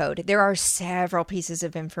UPC barcode, there are several pieces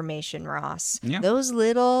of information, Ross. Yeah. Those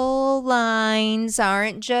little lines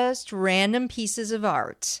aren't just random pieces of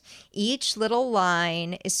art. Each little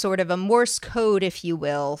line is sort of a Morse code, if you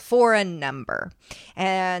will, for a number.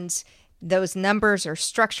 And those numbers are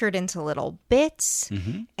structured into little bits,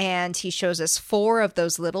 and he shows us 4 of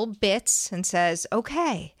those little bits and says,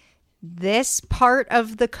 okay, this part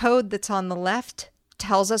of the code that's on the left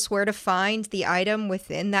tells us where to find the item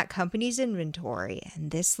within that company's inventory. And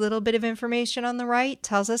this little bit of information on the right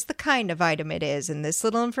tells us the kind of item it is. And this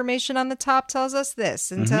little information on the top tells us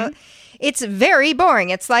this. And it's very boring.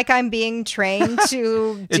 It's like I'm being trained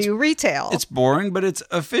to do retail. It's boring, but it's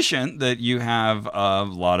efficient that you have a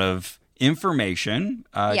lot of information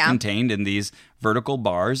contained in these vertical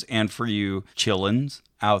bars. And for you chillins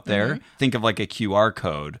out there, think of like a QR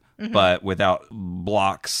code, but without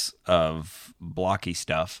blocks of blocky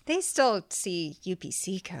stuff. They still see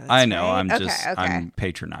UPC codes. I know. Right? I'm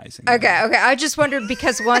patronizing. Okay. I just wondered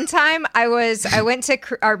because one time I went to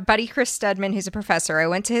our buddy Chris Stedman, who's a professor. I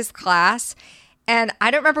went to his class. And I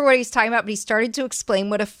don't remember what he was talking about, but he started to explain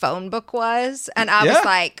what a phone book was. And I was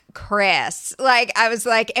like, Chris, I was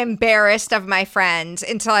embarrassed of my friend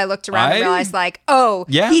until I looked around and realized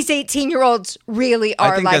these 18-year-olds really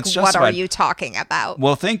are what are you talking about?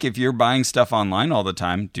 Well, think if you're buying stuff online all the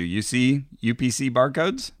time, do you see UPC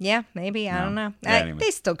barcodes? Yeah, maybe. I don't know. Anyway. They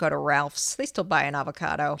still go to Ralph's. They still buy an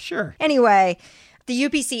avocado. Sure. Anyway, the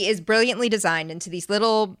UPC is brilliantly designed into these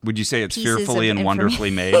little Would you say it's fearfully and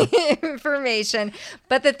wonderfully made? Information.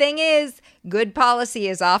 But the thing is, good policy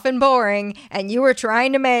is often boring, and you were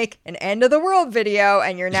trying to make an end of the world video,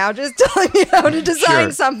 and you're now just telling me how to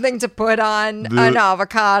design something to put on an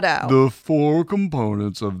avocado. The 4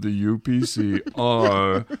 components of the UPC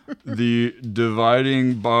are the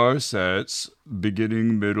dividing bar sets,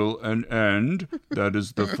 beginning, middle, and end. That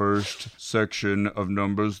is the first section of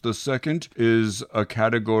numbers. The second is a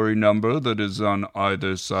category number that is on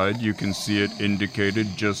either side. You can see it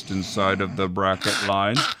indicated just inside of the bracket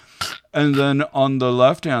line. And then on the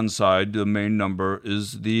left-hand side, the main number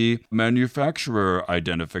is the manufacturer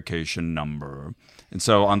identification number. And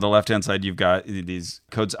so on the left-hand side, you've got these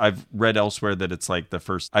codes. I've read elsewhere that it's like the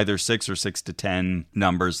first either 6 or 6 to 10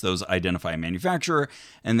 numbers. Those identify a manufacturer.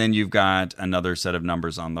 And then you've got another set of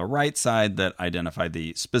numbers on the right side that identify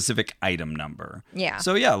the specific item number. Yeah.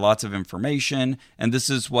 So yeah, lots of information. And this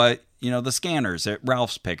is what, the scanners at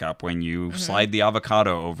Ralph's pick up when you slide the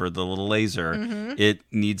avocado over the little laser. It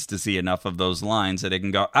needs to see enough of those lines that it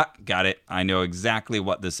can go, got it. I know exactly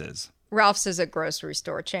what this is. Ralph's is a grocery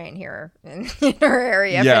store chain here in our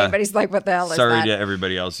area. Yeah. If anybody's like, what the hell is that? Sorry to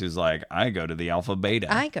everybody else who's like, I go to the Alpha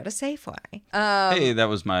Beta. I go to Safeway. Hey, that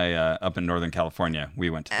was my, up in Northern California. We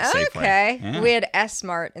went to the Safeway. Okay. Yeah. We had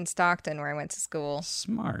S-Mart in Stockton where I went to school.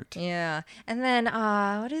 Smart. Yeah. And then,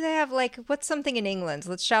 what do they have? What's something in England?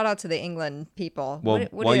 Let's shout out to the England people. Well,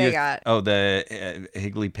 what do they got? Oh, the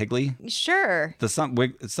Higgly Piggly? Sure. The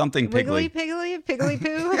something Wiggly Piggly. Piggly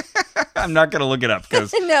Poo? I'm not going to look it up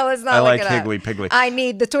because no, let's not I look like it up. Higgly Piggly. I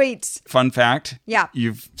need the tweets. Fun fact. Yeah.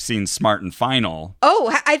 You've seen Smart and Final.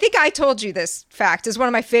 Oh, I think I told you this fact. It's one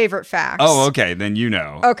of my favorite facts. Oh, okay. Then you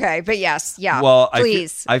know. Okay, but yes. Yeah. Well,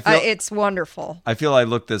 please. I feel it's wonderful. I feel I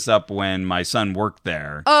looked this up when my son worked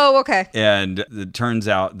there. Oh, okay. And it turns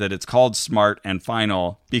out that it's called Smart and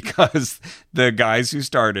Final because the guys who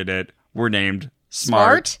started it were named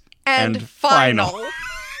Smart and Final.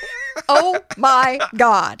 Oh my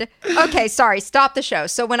God. Okay, sorry. Stop the show.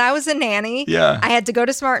 So when I was a nanny, I had to go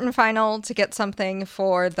to Smart and Final to get something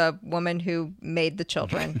for the woman who made the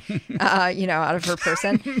children, out of her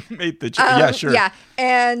person. Made the children. Yeah, sure. Yeah.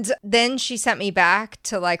 And then she sent me back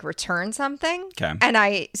to like return something. Okay. And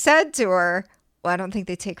I said to her, well, I don't think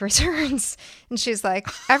they take returns. And she's like,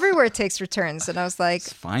 everywhere takes returns. And I was like,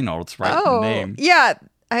 it's Final. It's right in the name. Yeah.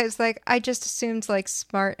 I was like, I just assumed like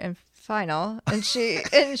Smart and Final. And she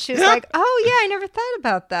was like, oh yeah, I never thought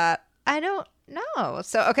about that. I don't know.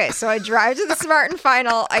 So I drive to the Smart and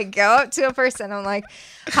Final. I go up to a person. I'm like,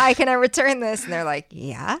 hi, can I return this? And they're like,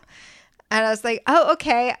 yeah. And I was like, oh,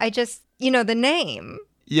 okay. I just, the name.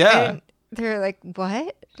 Yeah. And they're like,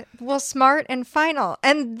 what? Well, Smart and Final.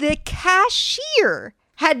 And the cashier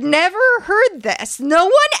had never heard this. No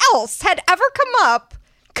one else had ever come up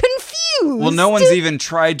confused. Well, no one's even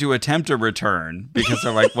tried to attempt a return because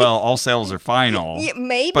they're like, well, all sales are final. Yeah,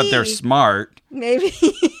 maybe. But they're smart. Maybe.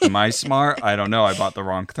 Am I smart? I don't know. I bought the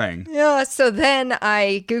wrong thing. Yeah, so then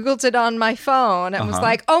I Googled it on my phone and was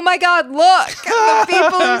like, oh my God, look. The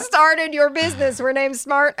people who started your business were named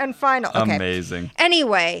Smart and Final. Okay. Amazing.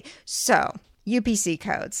 Anyway, so UPC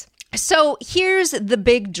codes. So here's the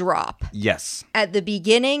big drop. Yes. At the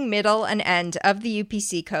beginning, middle, and end of the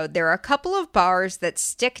UPC code, there are a couple of bars that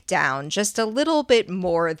stick down just a little bit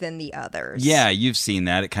more than the others. Yeah, you've seen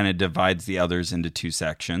that. It kind of divides the others into two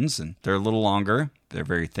sections, and they're a little longer. They're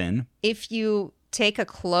very thin. If you take a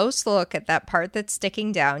close look at that part that's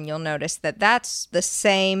sticking down, you'll notice that that's the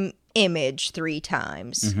same image 3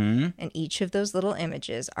 times. Mm-hmm. And each of those little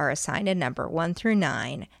images are assigned a number 1 through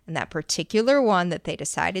 9. And that particular one that they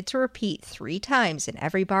decided to repeat 3 times in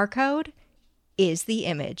every barcode is the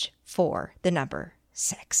image for the number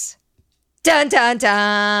 6. Dun, dun, dun,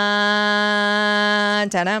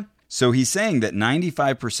 dun, dun. So he's saying that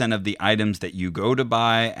 95% of the items that you go to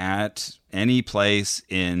buy at any place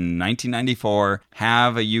in 1994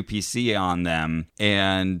 have a UPC on them,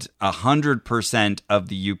 and 100% of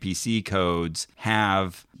the UPC codes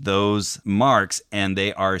have those marks, and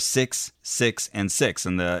they are 6, 6, and 6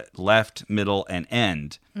 in the left, middle, and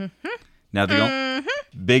end. Mm-hmm. Now, they don't.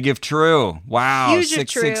 Big if true. Wow. Huge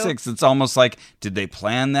 666. It's almost like, did they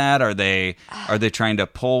plan that? Are they trying to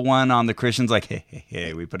pull one on the Christians? Like,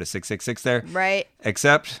 hey, we put a 666 there. Right.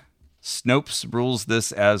 Except Snopes rules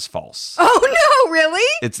this as false. Oh, no, really?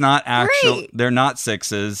 It's not actual. Great. They're not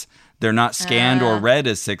 6s. They're not scanned or read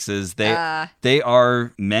as 6s. They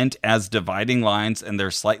are meant as dividing lines, and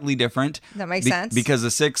they're slightly different. That makes sense. Because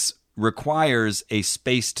a 6 requires a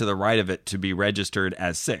space to the right of it to be registered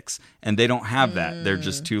as 6, and they don't have that. They're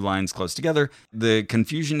just 2 lines close together. The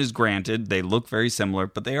confusion is granted. They look very similar,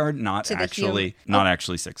 but they are not actually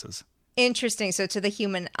 6s. Interesting. So to the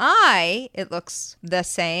human eye, it looks the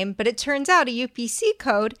same, but it turns out a UPC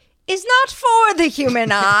code is not for the human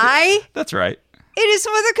eye. That's right. It is for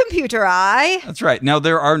the computer eye. That's right. Now,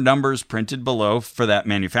 there are numbers printed below for that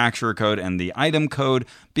manufacturer code and the item code,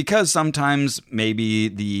 because sometimes maybe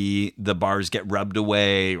the bars get rubbed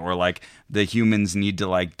away, or like the humans need to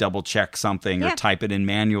like double check something or type it in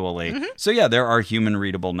manually. Mm-hmm. So yeah, there are human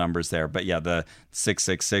readable numbers there. But yeah, the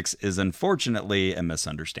 666 is unfortunately a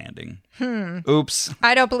misunderstanding. Oops.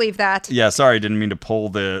 I don't believe that. Yeah, sorry. Didn't mean to pull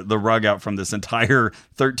the rug out from this entire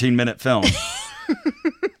 13-minute film.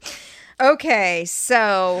 Okay,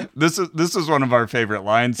 so this is one of our favorite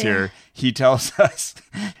lines here. He tells us,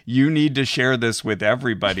 you need to share this with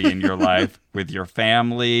everybody in your life, with your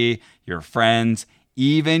family, your friends,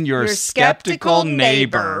 even your skeptical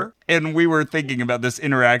neighbor. And we were thinking about this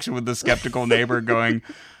interaction with the skeptical neighbor going,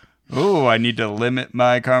 oh, I need to limit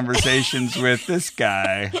my conversations with this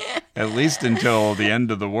guy, at least until the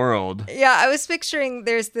end of the world. Yeah, I was picturing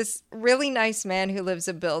there's this really nice man who lives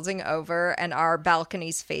a building over, and our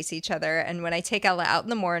balconies face each other. And when I take Ella out in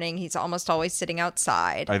the morning, he's almost always sitting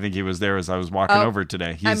outside. I think he was there as I was walking over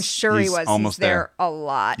today. I'm sure he was. Almost he's there a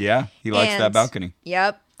lot. Yeah, he likes that balcony.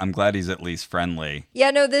 Yep. I'm glad he's at least friendly. Yeah,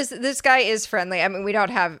 no, this guy is friendly. I mean, we don't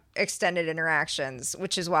have extended interactions,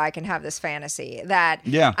 which is why I can have this fantasy that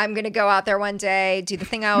I'm going to go out there one day, do the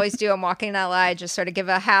thing I always do. I'm walking in LA, just sort of give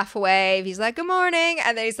a half wave. He's like, good morning.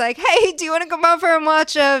 And then he's like, hey, do you want to come over and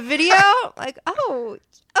watch a video? Like, oh,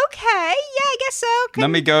 okay. Yeah, I guess so. Let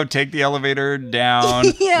me go take the elevator down,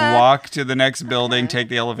 walk to the next building, take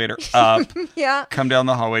the elevator up, come down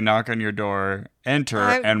the hallway, knock on your door, enter,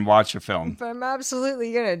 and watch a film. I'm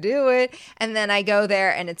absolutely going to do it. And then I go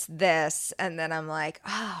there and it's this. And then I'm like,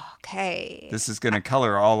 oh, okay. This is going to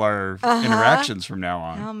color all our interactions from now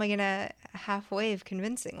on. How am I going to half wave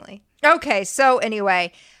convincingly? Okay, so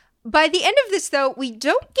anyway, by the end of this, though, we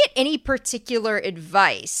don't get any particular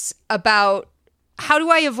advice about how do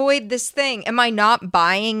I avoid this thing? Am I not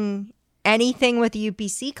buying anything with the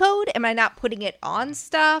UPC code? Am I not putting it on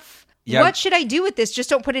stuff? Yeah. What should I do with this? Just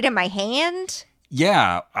don't put it in my hand?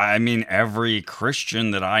 Yeah, I mean, every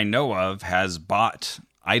Christian that I know of has bought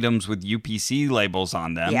items with UPC labels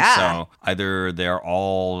on them. Yeah. So either they're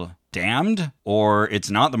all damned or it's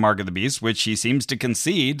not the mark of the beast, which he seems to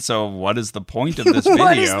concede. So what is the point of this video?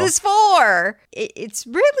 What is this for? It's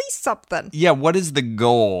really something. Yeah, what is the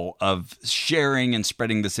goal of sharing and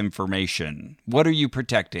spreading this information? What are you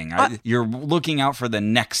protecting? You're looking out for the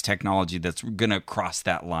next technology that's going to cross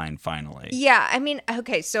that line finally. Yeah, I mean,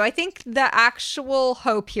 okay, so I think the actual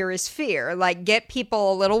hope here is fear. Like, get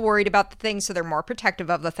people a little worried about the thing so they're more protective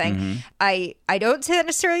of the thing. Mm-hmm. I don't say that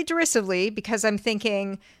necessarily derisively because I'm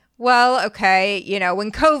thinking, well, okay, you know,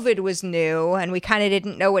 when COVID was new and we kind of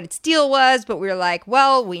didn't know what its deal was, but we were like,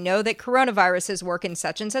 well, we know that coronaviruses work in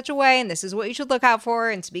such and such a way, and this is what you should look out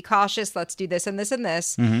for, and to be cautious, let's do this and this and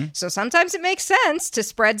this. Mm-hmm. So sometimes it makes sense to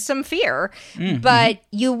spread some fear, but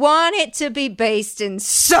you want it to be based in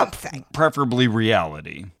something. Preferably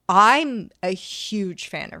reality. I'm a huge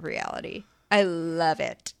fan of reality. I love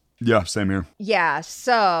it. Yeah, same here. Yeah,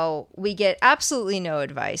 so we get absolutely no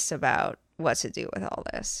advice about what to do with all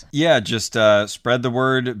this. Yeah, just spread the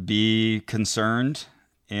word, be concerned,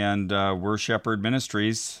 and we're Shepherd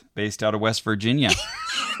Ministries based out of West Virginia.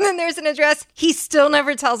 Then there's an address. He still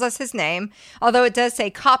never tells us his name, although it does say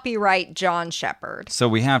copyright John Shepherd. So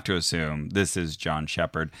we have to assume this is John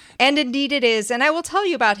Shepherd. And indeed it is, and I will tell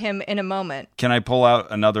you about him in a moment. Can I pull out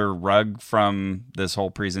another rug from this whole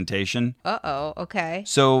presentation? Uh-oh, okay.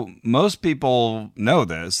 So most people know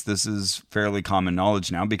this. This is fairly common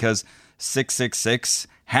knowledge now because 666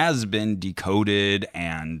 has been decoded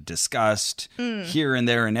and discussed here and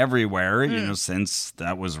there and everywhere, you know, since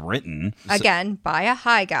that was written. Again, by a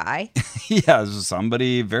high guy. Yeah,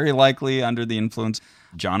 somebody very likely under the influence.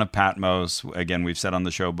 John of Patmos, again, we've said on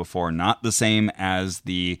the show before, not the same as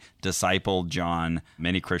the disciple John.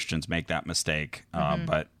 Many Christians make that mistake,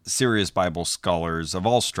 but serious Bible scholars of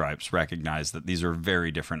all stripes recognize that these are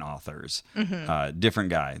very different authors. Different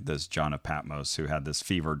guy, this John of Patmos, who had this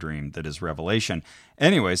fever dream that is Revelation.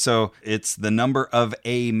 Anyway, so it's the number of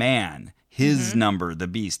a man. His number, the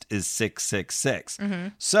beast, is 666.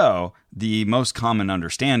 So the most common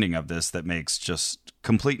understanding of this that makes just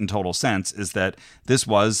complete and total sense is that this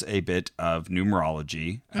was a bit of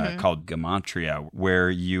numerology called gematria, where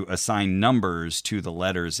you assign numbers to the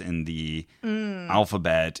letters in the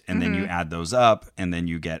alphabet, and then you add those up, and then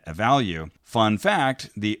you get a value. Fun fact,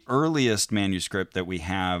 the earliest manuscript that we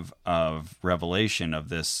have of Revelation of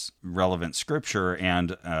this relevant scripture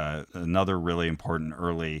and another really important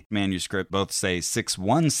early manuscript both say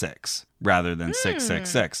 616 rather than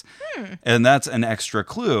 666. And that's an extra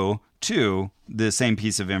clue to the same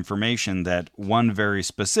piece of information that one very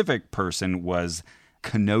specific person was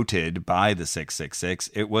connoted by the 666.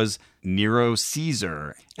 It was Nero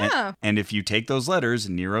Caesar. And if you take those letters,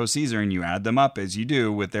 Nero Caesar, and you add them up as you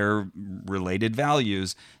do with their related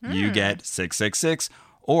values, you get 666.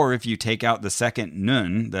 Or if you take out the second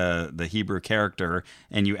nun, the Hebrew character,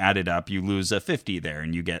 and you add it up, you lose a 50 there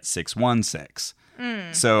and you get 616.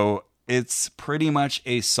 So it's pretty much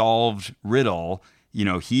a solved riddle. You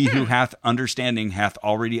know, he who hath understanding hath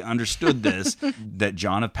already understood this, that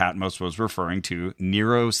John of Patmos was referring to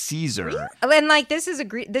Nero Caesar. And like, this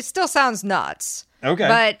still sounds nuts.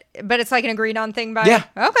 Okay. But it's like an agreed on thing by... Yeah.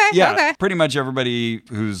 Okay. Pretty much everybody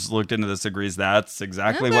who's looked into this agrees that's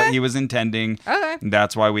exactly what he was intending. Okay.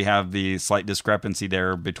 That's why we have the slight discrepancy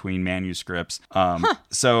there between manuscripts.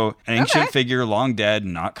 So an ancient figure, long dead,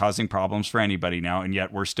 not causing problems for anybody now, and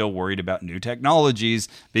yet we're still worried about new technologies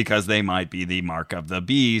because they might be the mark of the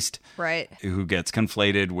beast. Right. Who gets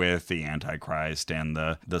conflated with the Antichrist and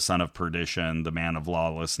the son of perdition, the man of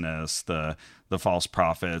lawlessness, the false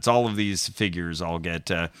prophets. All of these figures all get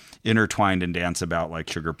intertwined and dance about like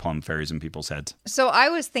sugar plum fairies in people's heads. So I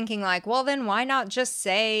was thinking like, well, then why not just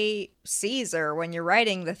say Caesar when you're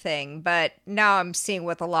writing the thing? But now I'm seeing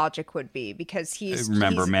what the logic would be because he's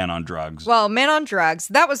man on drugs. Well, man on drugs.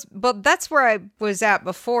 That's where I was at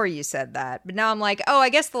before you said that. But now I'm like, oh, I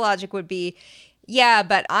guess the logic would be, yeah,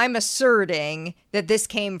 but I'm asserting that this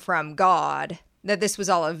came from God, that this was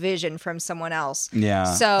all a vision from someone else. Yeah.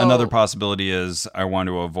 So another possibility is I want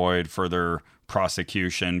to avoid further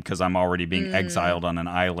prosecution because I'm already being exiled on an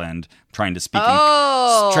island, trying to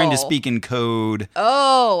speak in code.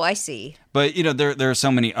 Oh, I see. But, there are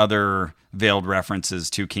so many other veiled references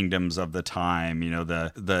to kingdoms of the time,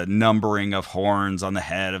 the numbering of horns on the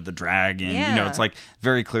head of the dragon. Yeah. It's like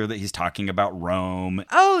very clear that he's talking about Rome.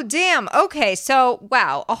 Oh, damn. Okay. So,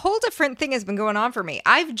 wow. A whole different thing has been going on for me.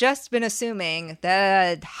 I've just been assuming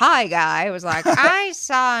the high guy was like, I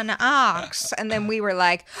saw an ox. And then we were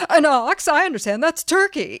like, an ox? I understand. That's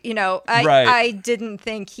Turkey. Right. I didn't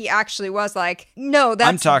think he actually was like, no,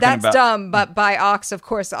 that's about dumb. But by ox, of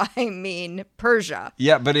course, I mean Persia.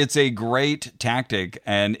 Yeah, but it's a great tactic,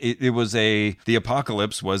 and the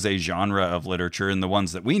apocalypse was a genre of literature, and the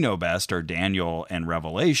ones that we know best are Daniel and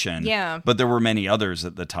Revelation. Yeah. But there were many others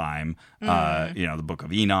at the time, the Book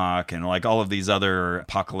of Enoch and like all of these other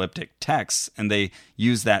apocalyptic texts, and they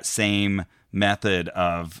use that same method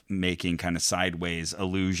of making kind of sideways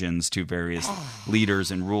allusions to various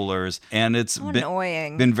leaders and rulers. And it's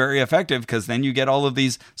been very effective because then you get all of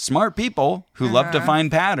these smart people who love to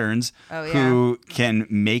find patterns who can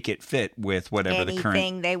make it fit with whatever the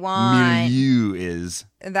current they want. milieu is.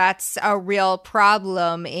 That's a real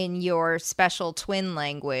problem in your special twin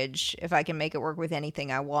language, if I can make it work with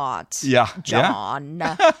anything I want. Yeah. John.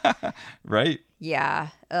 Yeah. Right. Yeah.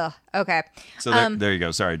 Ugh. Okay. So there you go.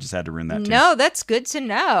 Sorry, I just had to ruin that too. No, that's good to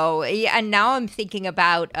know. Yeah, and now I'm thinking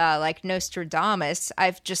about like Nostradamus.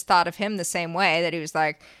 I've just thought of him the same way, that he was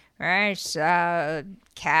like, I saw a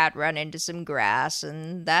cat run into some grass,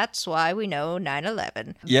 and that's why we know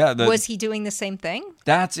 9/11. Yeah. Was he doing the same thing?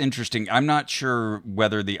 That's interesting. I'm not sure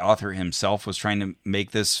whether the author himself was trying to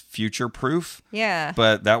make this future-proof. Yeah.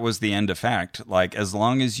 But that was the end effect. Like, as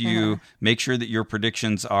long as you make sure that your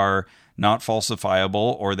predictions are not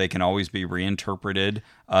falsifiable or they can always be reinterpreted,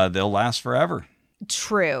 they'll last forever.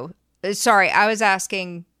 True. Sorry, I was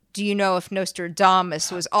asking, do you know if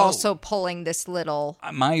Nostradamus was also pulling this little...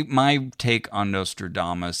 My take on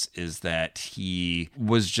Nostradamus is that he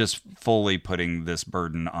was just fully putting this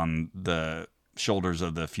burden on the shoulders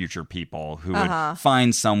of the future people who would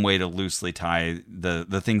find some way to loosely tie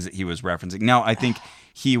the things that he was referencing. Now, I think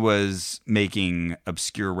he was making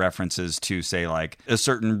obscure references to, say, like a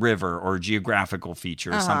certain river or geographical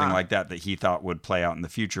feature or something like that he thought would play out in the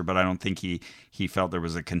future. But I don't think he felt there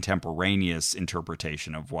was a contemporaneous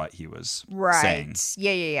interpretation of what he was saying.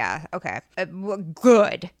 Yeah. Okay.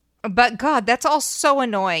 Good. But God, that's all so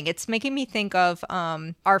annoying. It's making me think of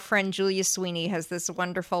our friend Julia Sweeney has this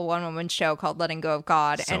wonderful one-woman show called Letting Go of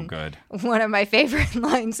God. So and good. One of my favorite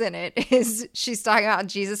lines in it is she's talking about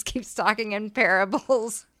Jesus keeps talking in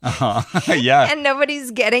parables. Yeah. And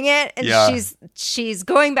nobody's getting it. And she's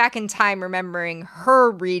going back in time, remembering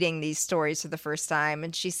her reading these stories for the first time.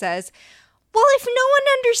 And she says, well, if no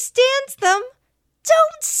one understands them,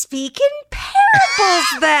 don't speak in parables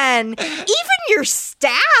then. Even your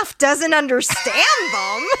staff doesn't understand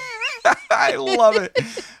them. I love it.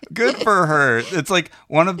 Good for her. It's like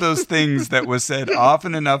one of those things that was said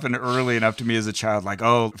often enough and early enough to me as a child, like,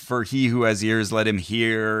 oh, for he who has ears, let him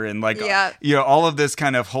hear. And like, all of this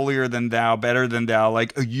kind of holier than thou, better than thou,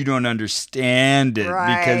 like, oh, you don't understand it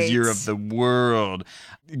because you're of the world.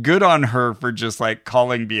 Good on her for just like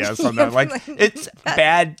calling BS on that. Like, it's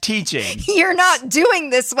bad teaching. You're not doing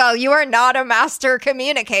this well. You are not a master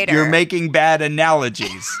communicator. You're making bad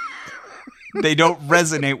analogies. They don't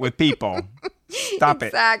resonate with people. Stop it.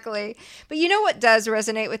 Exactly. But you know what does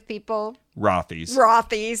resonate with people? Rothies.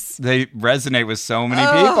 They resonate with so many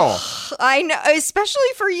people. I know, especially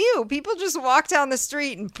for you. People just walk down the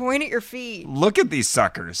street and point at your feet. Look at these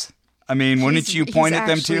suckers. I mean, wouldn't you point at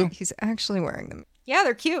them too? He's actually wearing them. Yeah,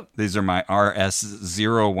 they're cute. These are my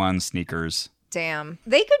RS01 sneakers. Damn.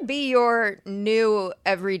 They could be your new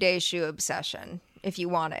everyday shoe obsession if you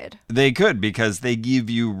wanted. They could, because they give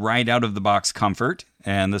you right out of the box comfort.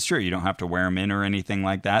 And that's true. You don't have to wear them in or anything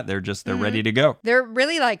like that. They're ready to go. They're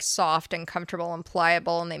really like soft and comfortable and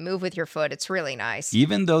pliable, and they move with your foot. It's really nice.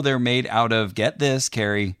 Even though they're made out of, get this,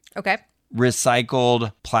 Carrie. Okay.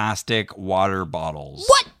 Recycled plastic water bottles.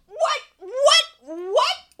 What?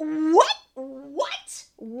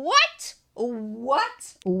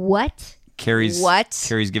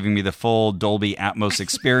 Carrie's giving me the full Dolby Atmos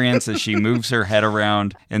experience as she moves her head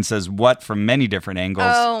around and says what from many different angles.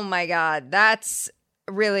 Oh my God. That's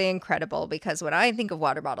really incredible, because when I think of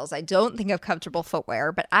water bottles, I don't think of comfortable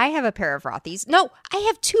footwear, but I have a pair of Rothy's. No, I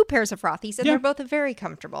have two pairs of Rothy's, and they're both very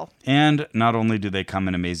comfortable. And not only do they come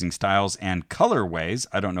in amazing styles and colorways,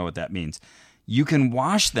 I don't know what that means, you can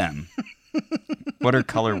wash them. What are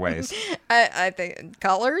colorways? I think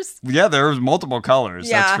colors. Yeah, there's multiple colors.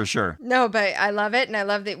 Yeah. That's for sure. No, but I love it. And I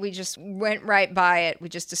love that we just went right by it. We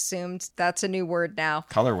just assumed that's a new word now.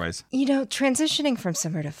 Colorways. You know, transitioning from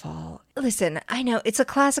summer to fall. Listen, I know it's a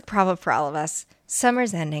classic problem for all of us.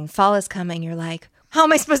 Summer's ending, fall is coming. You're like, how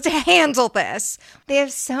am I supposed to handle this? They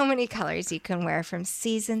have so many colors you can wear from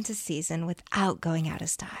season to season without going out of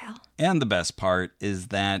style. And the best part is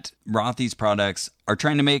that Rothy's products are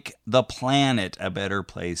trying to make the planet a better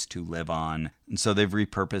place to live on. And so they've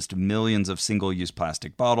repurposed millions of single-use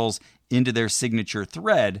plastic bottles into their signature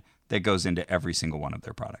thread that goes into every single one of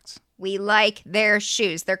their products. We like their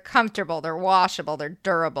shoes. They're comfortable, they're washable, they're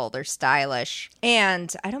durable, they're stylish.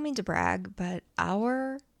 And I don't mean to brag, but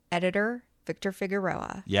our editor, Victor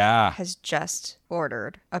Figueroa, has just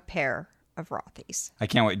ordered a pair of Rothy's. I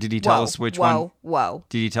can't wait. Did he tell us which one? Whoa.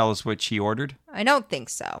 Did he tell us which he ordered? I don't think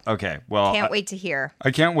so. Okay, well... Can't wait to hear.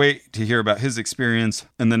 I can't wait to hear about his experience.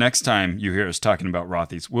 And the next time you hear us talking about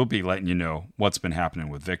Rothy's, we'll be letting you know what's been happening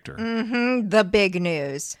with Victor. The big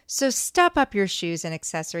news. So step up your shoes and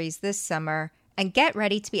accessories this summer and get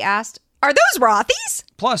ready to be asked, are those Rothy's?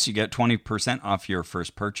 Plus, you get 20% off your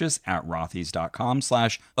first purchase at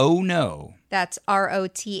rothys.com/oh no. That's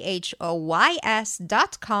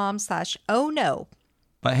ROTHOYS.com/oh no.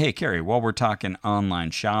 But hey, Carrie, while we're talking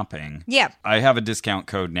online shopping, yeah, I have a discount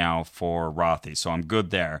code now for Rothy, so I'm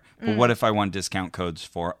good there. But what if I want discount codes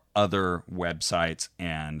for other websites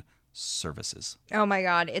and services? Oh my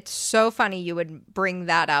God, it's so funny you would bring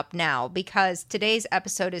that up now because today's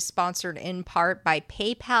episode is sponsored in part by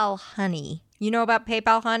PayPal Honey. You know about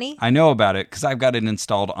PayPal Honey? I know about it because I've got it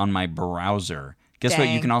installed on my browser. Guess what?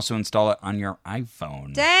 Dang. You can also install it on your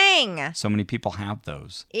iPhone. Dang! So many people have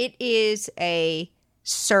those. It is a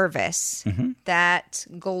service that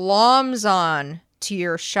gloms on to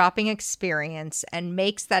your shopping experience and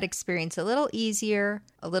makes that experience a little easier,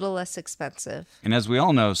 a little less expensive. And as we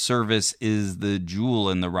all know, service is the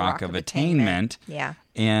jewel in the rock of attainment. Yeah.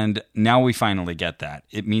 And now we finally get that.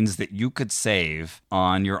 It means that you could save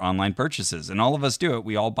on your online purchases. And all of us do it.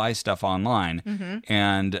 We all buy stuff online.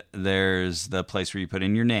 And there's the place where you put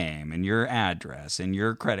in your name and your address and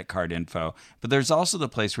your credit card info. But there's also the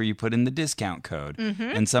place where you put in the discount code.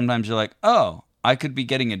 And sometimes you're like, oh, I could be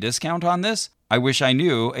getting a discount on this. I wish I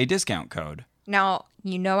knew a discount code. Now,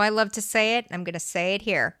 you know I love to say it. I'm going to say it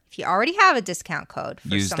here. If you already have a discount code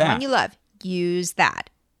for someone you love, use that.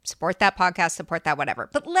 Support that podcast, support that whatever.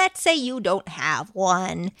 But let's say you don't have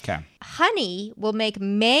one. Okay. Honey will make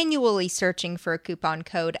manually searching for a coupon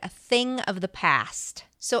code a thing of the past.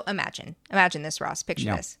 So imagine this, Ross.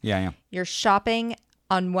 Picture this. Yeah. You're shopping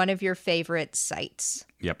on one of your favorite sites.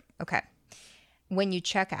 Yep. Okay. When you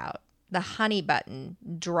check out, the Honey button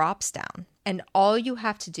drops down, and all you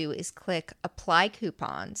have to do is click Apply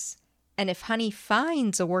Coupons. And if Honey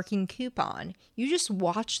finds a working coupon, you just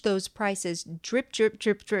watch those prices drip, drip,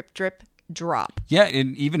 drip, drip, drip, drop. Yeah, it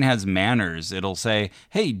even has manners. It'll say,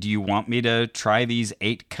 hey, do you want me to try these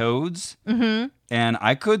 8 codes? And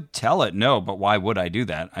I could tell it no, but why would I do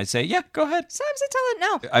that? I say, yeah, go ahead. Sometimes I tell it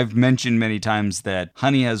no. I've mentioned many times that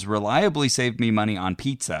Honey has reliably saved me money on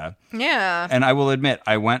pizza. Yeah. And I will admit,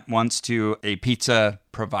 I went once to a pizza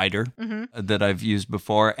provider that I've used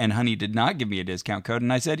before, and Honey did not give me a discount code.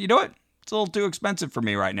 And I said, you know what? It's a little too expensive for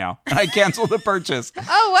me right now. And I canceled the purchase.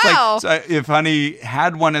 Oh, wow. So if Honey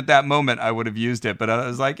had one at that moment, I would have used it. But I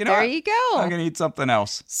was like, you know there what? you go. I'm going to eat something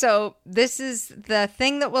else. So this is the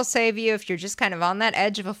thing that will save you if you're just kind of on that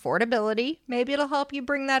edge of affordability. Maybe it'll help you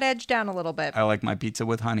bring that edge down a little bit. I like my pizza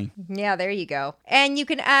with honey. Yeah, there you go. And you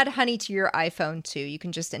can add Honey to your iPhone too. You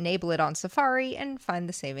can just enable it on Safari and find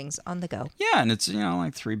the savings on the go. Yeah, and it's,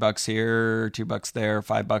 like $3 here, $2 there,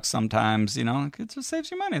 $5 sometimes, it just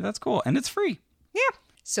saves you money. That's cool. And it's free. Yeah.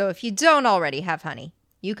 So if you don't already have Honey,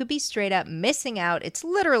 you could be straight up missing out. It's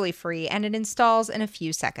literally free and it installs in a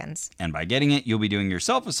few seconds. And by getting it, you'll be doing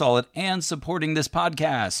yourself a solid and supporting this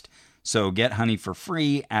podcast. So get Honey for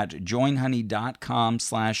free at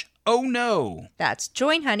joinhoney.com/oh no. That's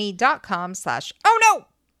joinhoney.com/oh no.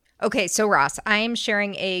 Okay, so Ross, I am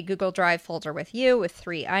sharing a Google Drive folder with you with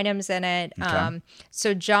 3 items in it. Okay.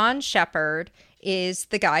 So John Shepard is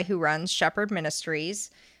the guy who runs Shepard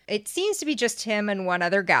Ministries. It seems to be just him and one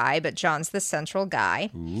other guy, but John's the central guy.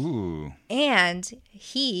 Ooh. And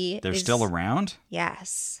They're still around?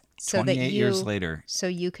 Yes. 28 years later. So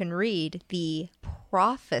you can read the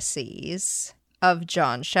prophecies of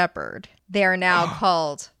John Shepard. They are now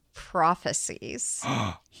called prophecies.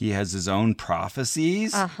 He has his own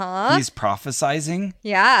prophecies? Uh-huh. He's prophesizing?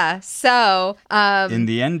 Yeah. So, In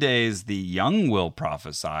the end days, the young will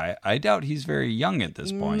prophesy. I doubt he's very young at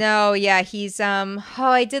this point. no, yeah, he's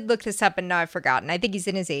I did look this up and now I've forgotten. I think he's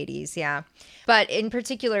in his 80s, yeah. But in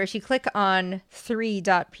particular, if you click on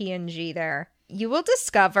 3.png there, you will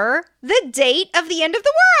discover the date of the end of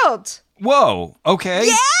the world. Whoa, okay.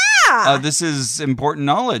 Yeah! This is important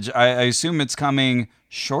knowledge. I assume it's coming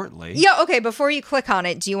shortly. Yeah, okay, before you click on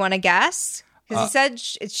it, do you want to guess?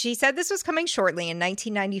 Because she said this was coming shortly in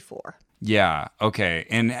 1994. Yeah, okay.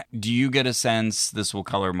 And do you get a sense, this will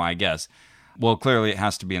color my guess, well, clearly it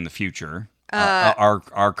has to be in the future,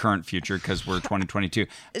 our current future, because we're 2022.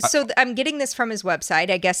 So I'm getting this from his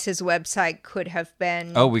website. I guess his website could have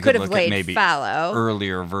been, we could have look laid at maybe fallow.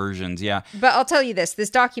 earlier versions, yeah. But I'll tell you this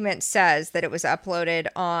document says that it was uploaded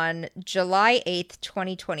on July 8th,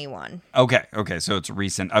 2021. Okay, so it's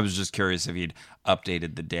recent. I was just curious if he'd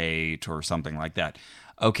updated the date or something like that.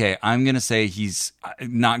 Okay, I'm going to say he's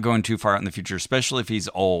not going too far out in the future, especially if he's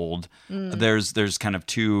old. There's kind of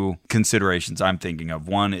two considerations I'm thinking of.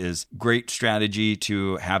 One is great strategy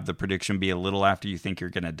to have the prediction be a little after you think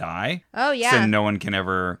you're going to die. Oh, yeah. So no one can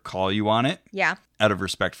ever call you on it. Yeah. Out of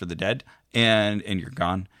respect for the dead, and you're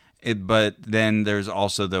gone. But then there's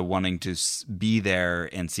also the wanting to be there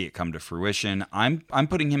and see it come to fruition. I'm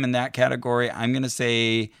putting him in that category. I'm going to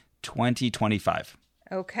say 2025.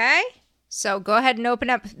 Okay. So go ahead and open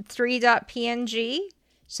up 3.png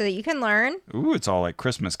so that you can learn Ooh, it's all like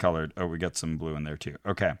Christmas colored. Oh, we got some blue in there too.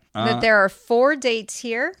 Okay. that there are 4 dates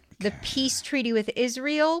here. The peace treaty with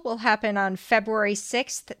Israel will happen on February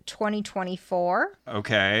 6th, 2024.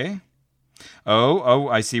 Okay. Oh,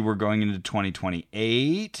 I see we're going into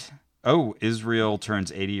 2028. Oh, Israel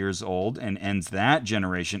turns 80 years old and ends that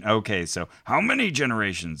generation. Okay, so how many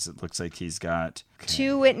generations? It looks like he's got... Okay.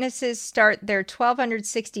 2 witnesses start their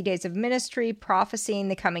 1,260 days of ministry, prophesying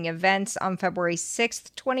the coming events on February 6th,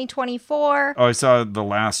 2024. Oh, I saw the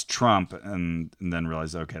last trump and then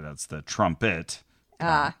realized, okay, that's the trumpet.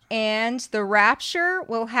 And the rapture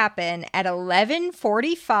will happen at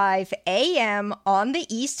 11:45 a.m. on the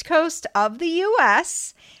East Coast of the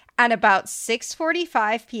U.S., and about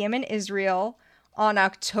 6:45 p.m. in Israel on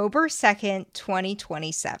October 2nd,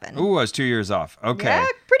 2027. Ooh, I was 2 years off. Okay. Yeah,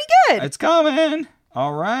 pretty good. It's coming.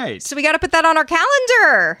 All right. So we got to put that on our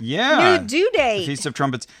calendar. Yeah. New due date. Feast of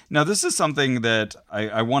Trumpets. Now, this is something that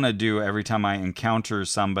I want to do every time I encounter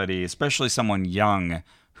somebody, especially someone young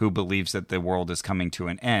who believes that the world is coming to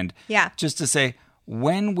an end. Yeah. Just to say,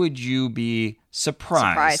 when would you be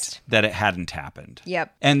surprised that it hadn't happened?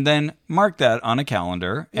 Yep. And then mark that on a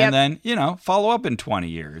calendar and then, follow up in 20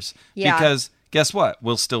 years. Yeah. Because guess what?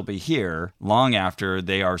 We'll still be here long after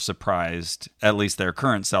they are surprised, at least their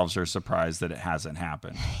current selves are surprised that it hasn't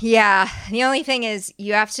happened. Yeah. The only thing is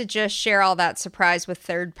you have to just share all that surprise with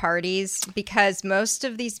third parties, because most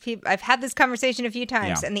of these people, I've had this conversation a few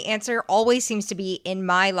times, and the answer always seems to be in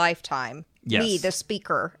my lifetime. Yes. Me, the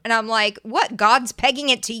speaker. And I'm like, what? God's pegging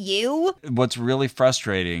it to you? What's really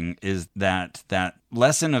frustrating is that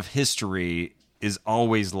lesson of history is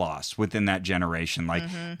always lost within that generation. Like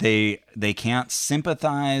they can't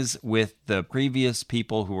sympathize with the previous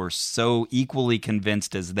people who are so equally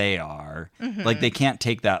convinced as they are. Like they can't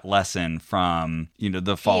take that lesson from,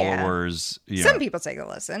 the followers. Some people take the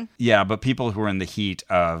lesson. Yeah, but people who are in the heat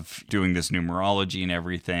of doing this numerology and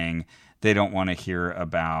everything, they don't want to hear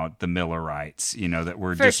about the Millerites, that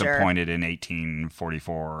were disappointed in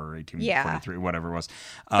 1844 or 1843, whatever it was.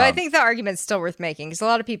 But I think the argument's still worth making, because a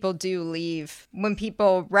lot of people do leave when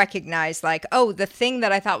people recognize, like, oh, the thing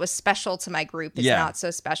that I thought was special to my group is not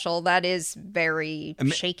so special. That is very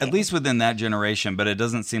shaking. At least within that generation, but it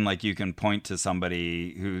doesn't seem like you can point to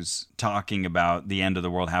somebody who's talking about the end of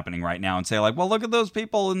the world happening right now and say, like, well, look at those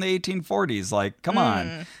people in the 1840s. Like, come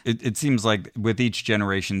on. It seems like with each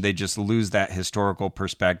generation, they just lose that historical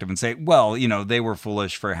perspective and say, well, they were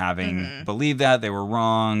foolish for having believed that. They were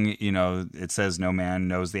wrong. It says no man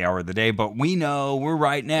knows the hour of the day, but we know we're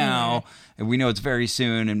right now, and we know it's very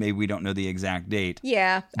soon, and maybe we don't know the exact date.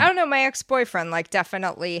 Yeah. I don't know. My ex-boyfriend,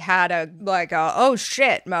 definitely had a oh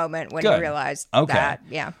shit moment when he realized that.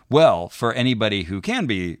 Yeah. Well, for anybody who can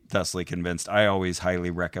be thusly convinced, I always highly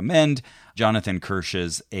recommend Jonathan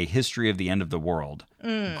Kirsch's A History of the End of the World.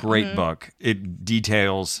 Great book. It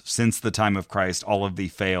details, since the time of Christ, all of the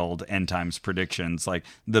failed end times predictions, like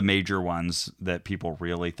the major ones that people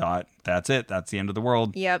really thought that's it. That's the end of the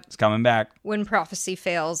world. Yep. It's coming back. When prophecy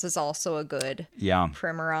fails is also a good Yeah.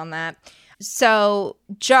 primer on that. So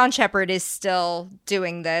John Shepherd is still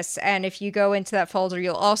doing this. And if you go into that folder,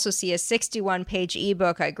 you'll also see a 61-page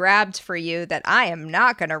ebook I grabbed for you that I am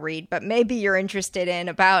not going to read, but maybe you're interested in,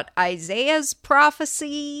 about Isaiah's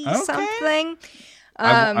prophecy something.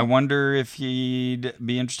 I wonder if he'd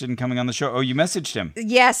be interested in coming on the show. Oh, you messaged him.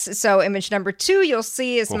 Yes. So image number 2 you'll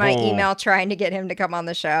see is my email trying to get him to come on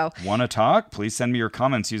the show. Want to talk? Please send me your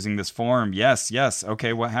comments using this form. Yes.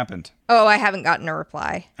 Okay, what happened? Oh, I haven't gotten a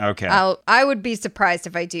reply. Okay. I would be surprised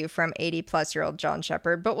if I do from 80-plus-year-old John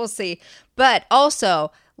Shepherd, but we'll see. But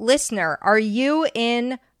also, listener, are you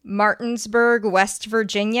in Martinsburg, West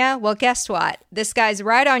Virginia? Well, guess what? This guy's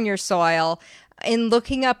right on your soil. In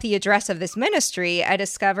looking up the address of this ministry, I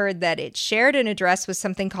discovered that it shared an address with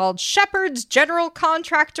something called Shepherd's General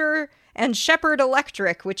Contractor and Shepherd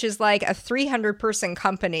Electric, which is like a 300-person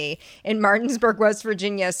company in Martinsburg, West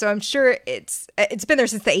Virginia. So I'm sure it's been there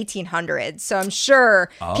since the 1800s. So I'm sure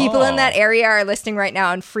people in that area are listening right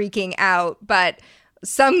now and freaking out. But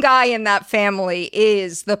some guy in that family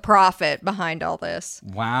is the prophet behind all this.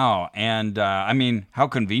 Wow. And I mean, how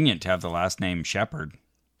convenient to have the last name Shepherd.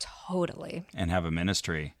 Totally. And have a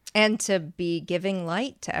ministry. And to be giving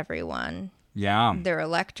light to everyone. Yeah. They're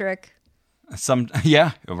electric.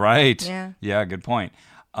 Yeah, right. Yeah, good point.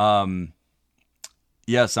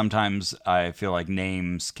 Sometimes I feel like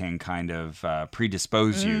names can kind of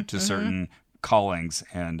predispose you to certain callings,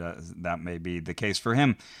 and that may be the case for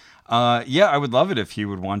him. I would love it if he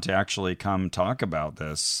would want to actually come talk about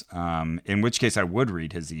this, in which case I would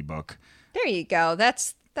read his ebook. There you go.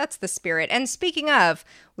 That's the spirit. And speaking of,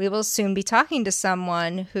 we will soon be talking to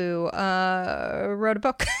someone who wrote a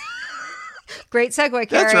book. Great segue, Carrie.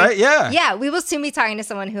 That's right, yeah. Yeah, we will soon be talking to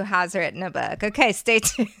someone who has written a book. Okay, stay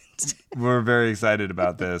tuned. We're very excited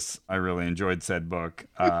about this. I really enjoyed said book.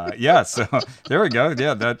 So there we go.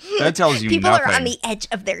 Yeah, that tells you People nothing. are on the edge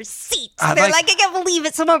of their seats. They're like, I can't believe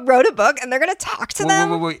it. Someone wrote a book and they're going to talk to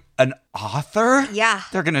them. Wait. An author? Yeah.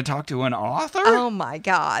 They're going to talk to an author? Oh, my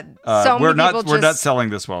God. We're not selling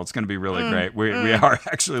this well. It's going to be really great. We are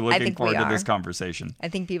actually looking forward to this conversation. I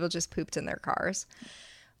think people just pooped in their cars.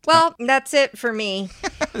 Well, that's it for me.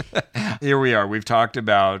 Here we are. We've talked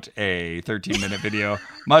about a 13-minute video,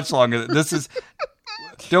 much longer.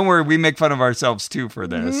 Don't worry, we make fun of ourselves too for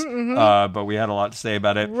this, but we had a lot to say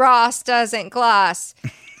about it. Ross doesn't gloss.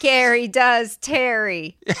 Carrie does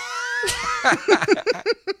Terry.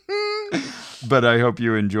 But I hope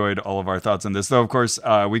you enjoyed all of our thoughts on this. Though, of course,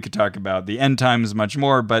 we could talk about the end times much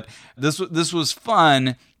more, but this was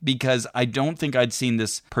fun because I don't think I'd seen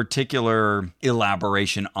this particular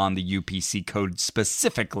elaboration on the UPC code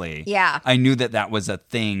specifically. Yeah. I knew that was a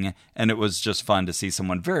thing, and it was just fun to see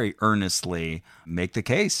someone very earnestly make the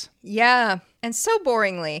case. Yeah. And so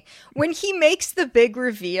boringly, when he makes the big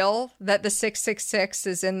reveal that the 666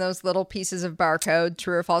 is in those little pieces of barcode,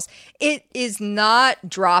 true or false, it is not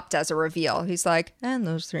dropped as a reveal. He's like, and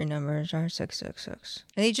those 3 numbers are 666.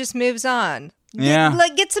 And he just moves on. Yeah.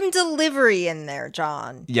 Get some delivery in there,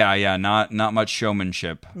 John. Yeah, not much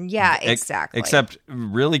showmanship. Yeah, exactly. Except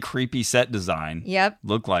really creepy set design. Yep.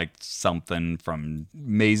 Looked like something from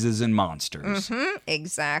Mazes and Monsters.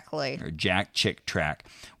 Exactly. Or Jack Chick Track.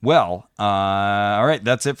 Well, all right,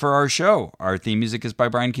 that's it for our show. Our theme music is by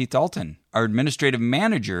Brian Keith Dalton. Our administrative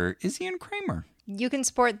manager is Ian Kramer. You can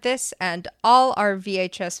support this and all our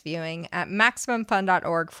VHS viewing at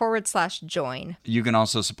MaximumFun.org/join. You can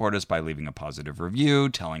also support us by leaving a positive review,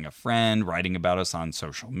 telling a friend, writing about us on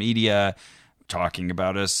social media, talking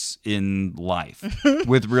about us in life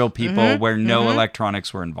with real people where no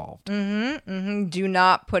electronics were involved. Do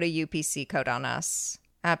not put a UPC code on us.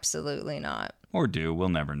 Absolutely not. Or do. We'll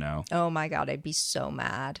never know. Oh my God, I'd be so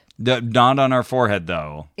mad. Not on our forehead,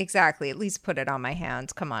 though. Exactly. At least put it on my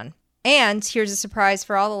hand. Come on. And here's a surprise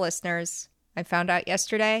for all the listeners. I found out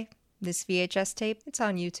yesterday, this VHS tape, it's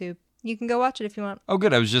on YouTube. You can go watch it if you want. Oh,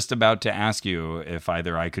 good. I was just about to ask you if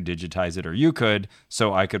either I could digitize it or you could,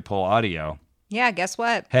 so I could pull audio. Yeah, guess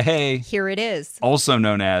what? Hey. Here it is. Also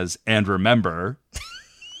known as, and remember.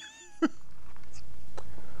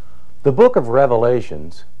 The book of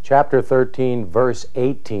Revelations, chapter 13, verse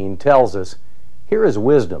 18, tells us, "Here is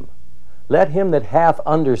wisdom. Let him that hath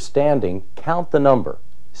understanding count the number,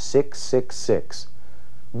 666.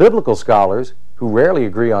 Biblical scholars, who rarely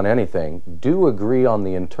agree on anything, do agree on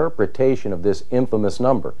the interpretation of this infamous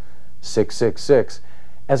number, 666,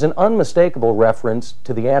 as an unmistakable reference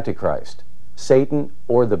to the Antichrist, Satan,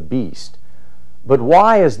 or the beast. But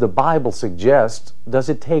why, as the Bible suggests, does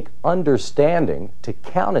it take understanding to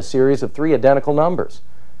count a series of 3 identical numbers?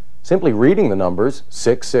 Simply reading the numbers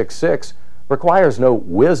 666 requires no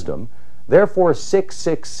wisdom. Therefore,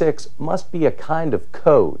 666 must be a kind of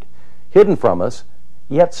code, hidden from us,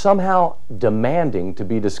 yet somehow demanding to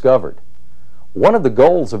be discovered. One of the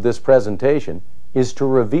goals of this presentation is to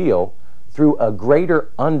reveal, through a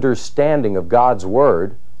greater understanding of God's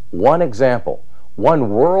Word, one example,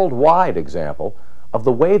 one worldwide example, of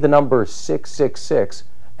the way the number 666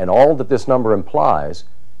 and all that this number implies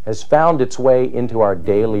has found its way into our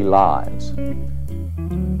daily lives.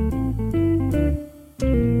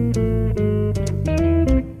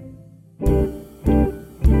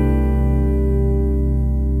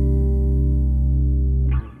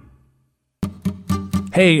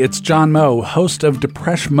 Hey, it's John Moe, host of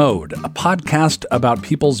Depression Mode, a podcast about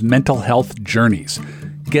people's mental health journeys.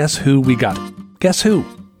 Guess who we got? Guess who?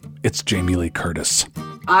 It's Jamie Lee Curtis.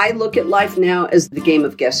 I look at life now as the game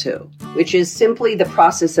of Guess Who, which is simply the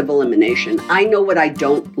process of elimination. I know what I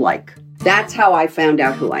don't like. That's how I found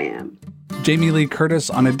out who I am. Jamie Lee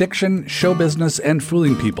Curtis on addiction, show business, and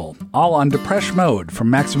fooling people. All on Depression Mode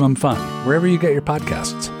from Maximum Fun, wherever you get your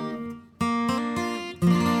podcasts.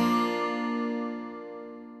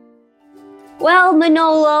 Well,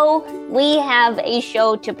 Manolo, we have a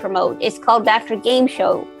show to promote. It's called Dr. Game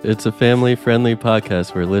Show. It's a family-friendly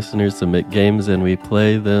podcast where listeners submit games and we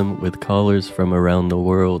play them with callers from around the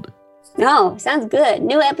world. Oh, sounds good.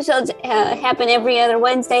 New episodes happen every other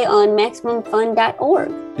Wednesday on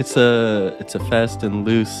MaximumFun.org. It's a fast and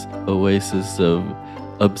loose oasis of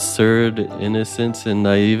absurd innocence and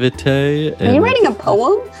naivete. Are you writing a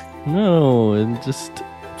poem? No, and just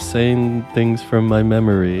saying things from my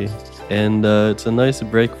memory. And it's a nice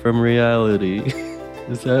break from reality.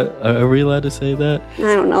 Are we allowed to say that? I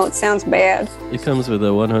don't know. It sounds bad. It comes with a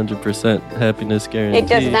 100% happiness guarantee. It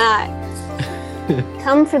does not.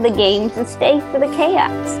 Come for the games and stay for the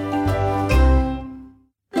chaos.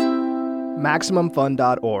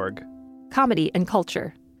 MaximumFun.org. Comedy and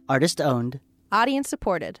culture. Artist owned. Audience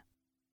supported.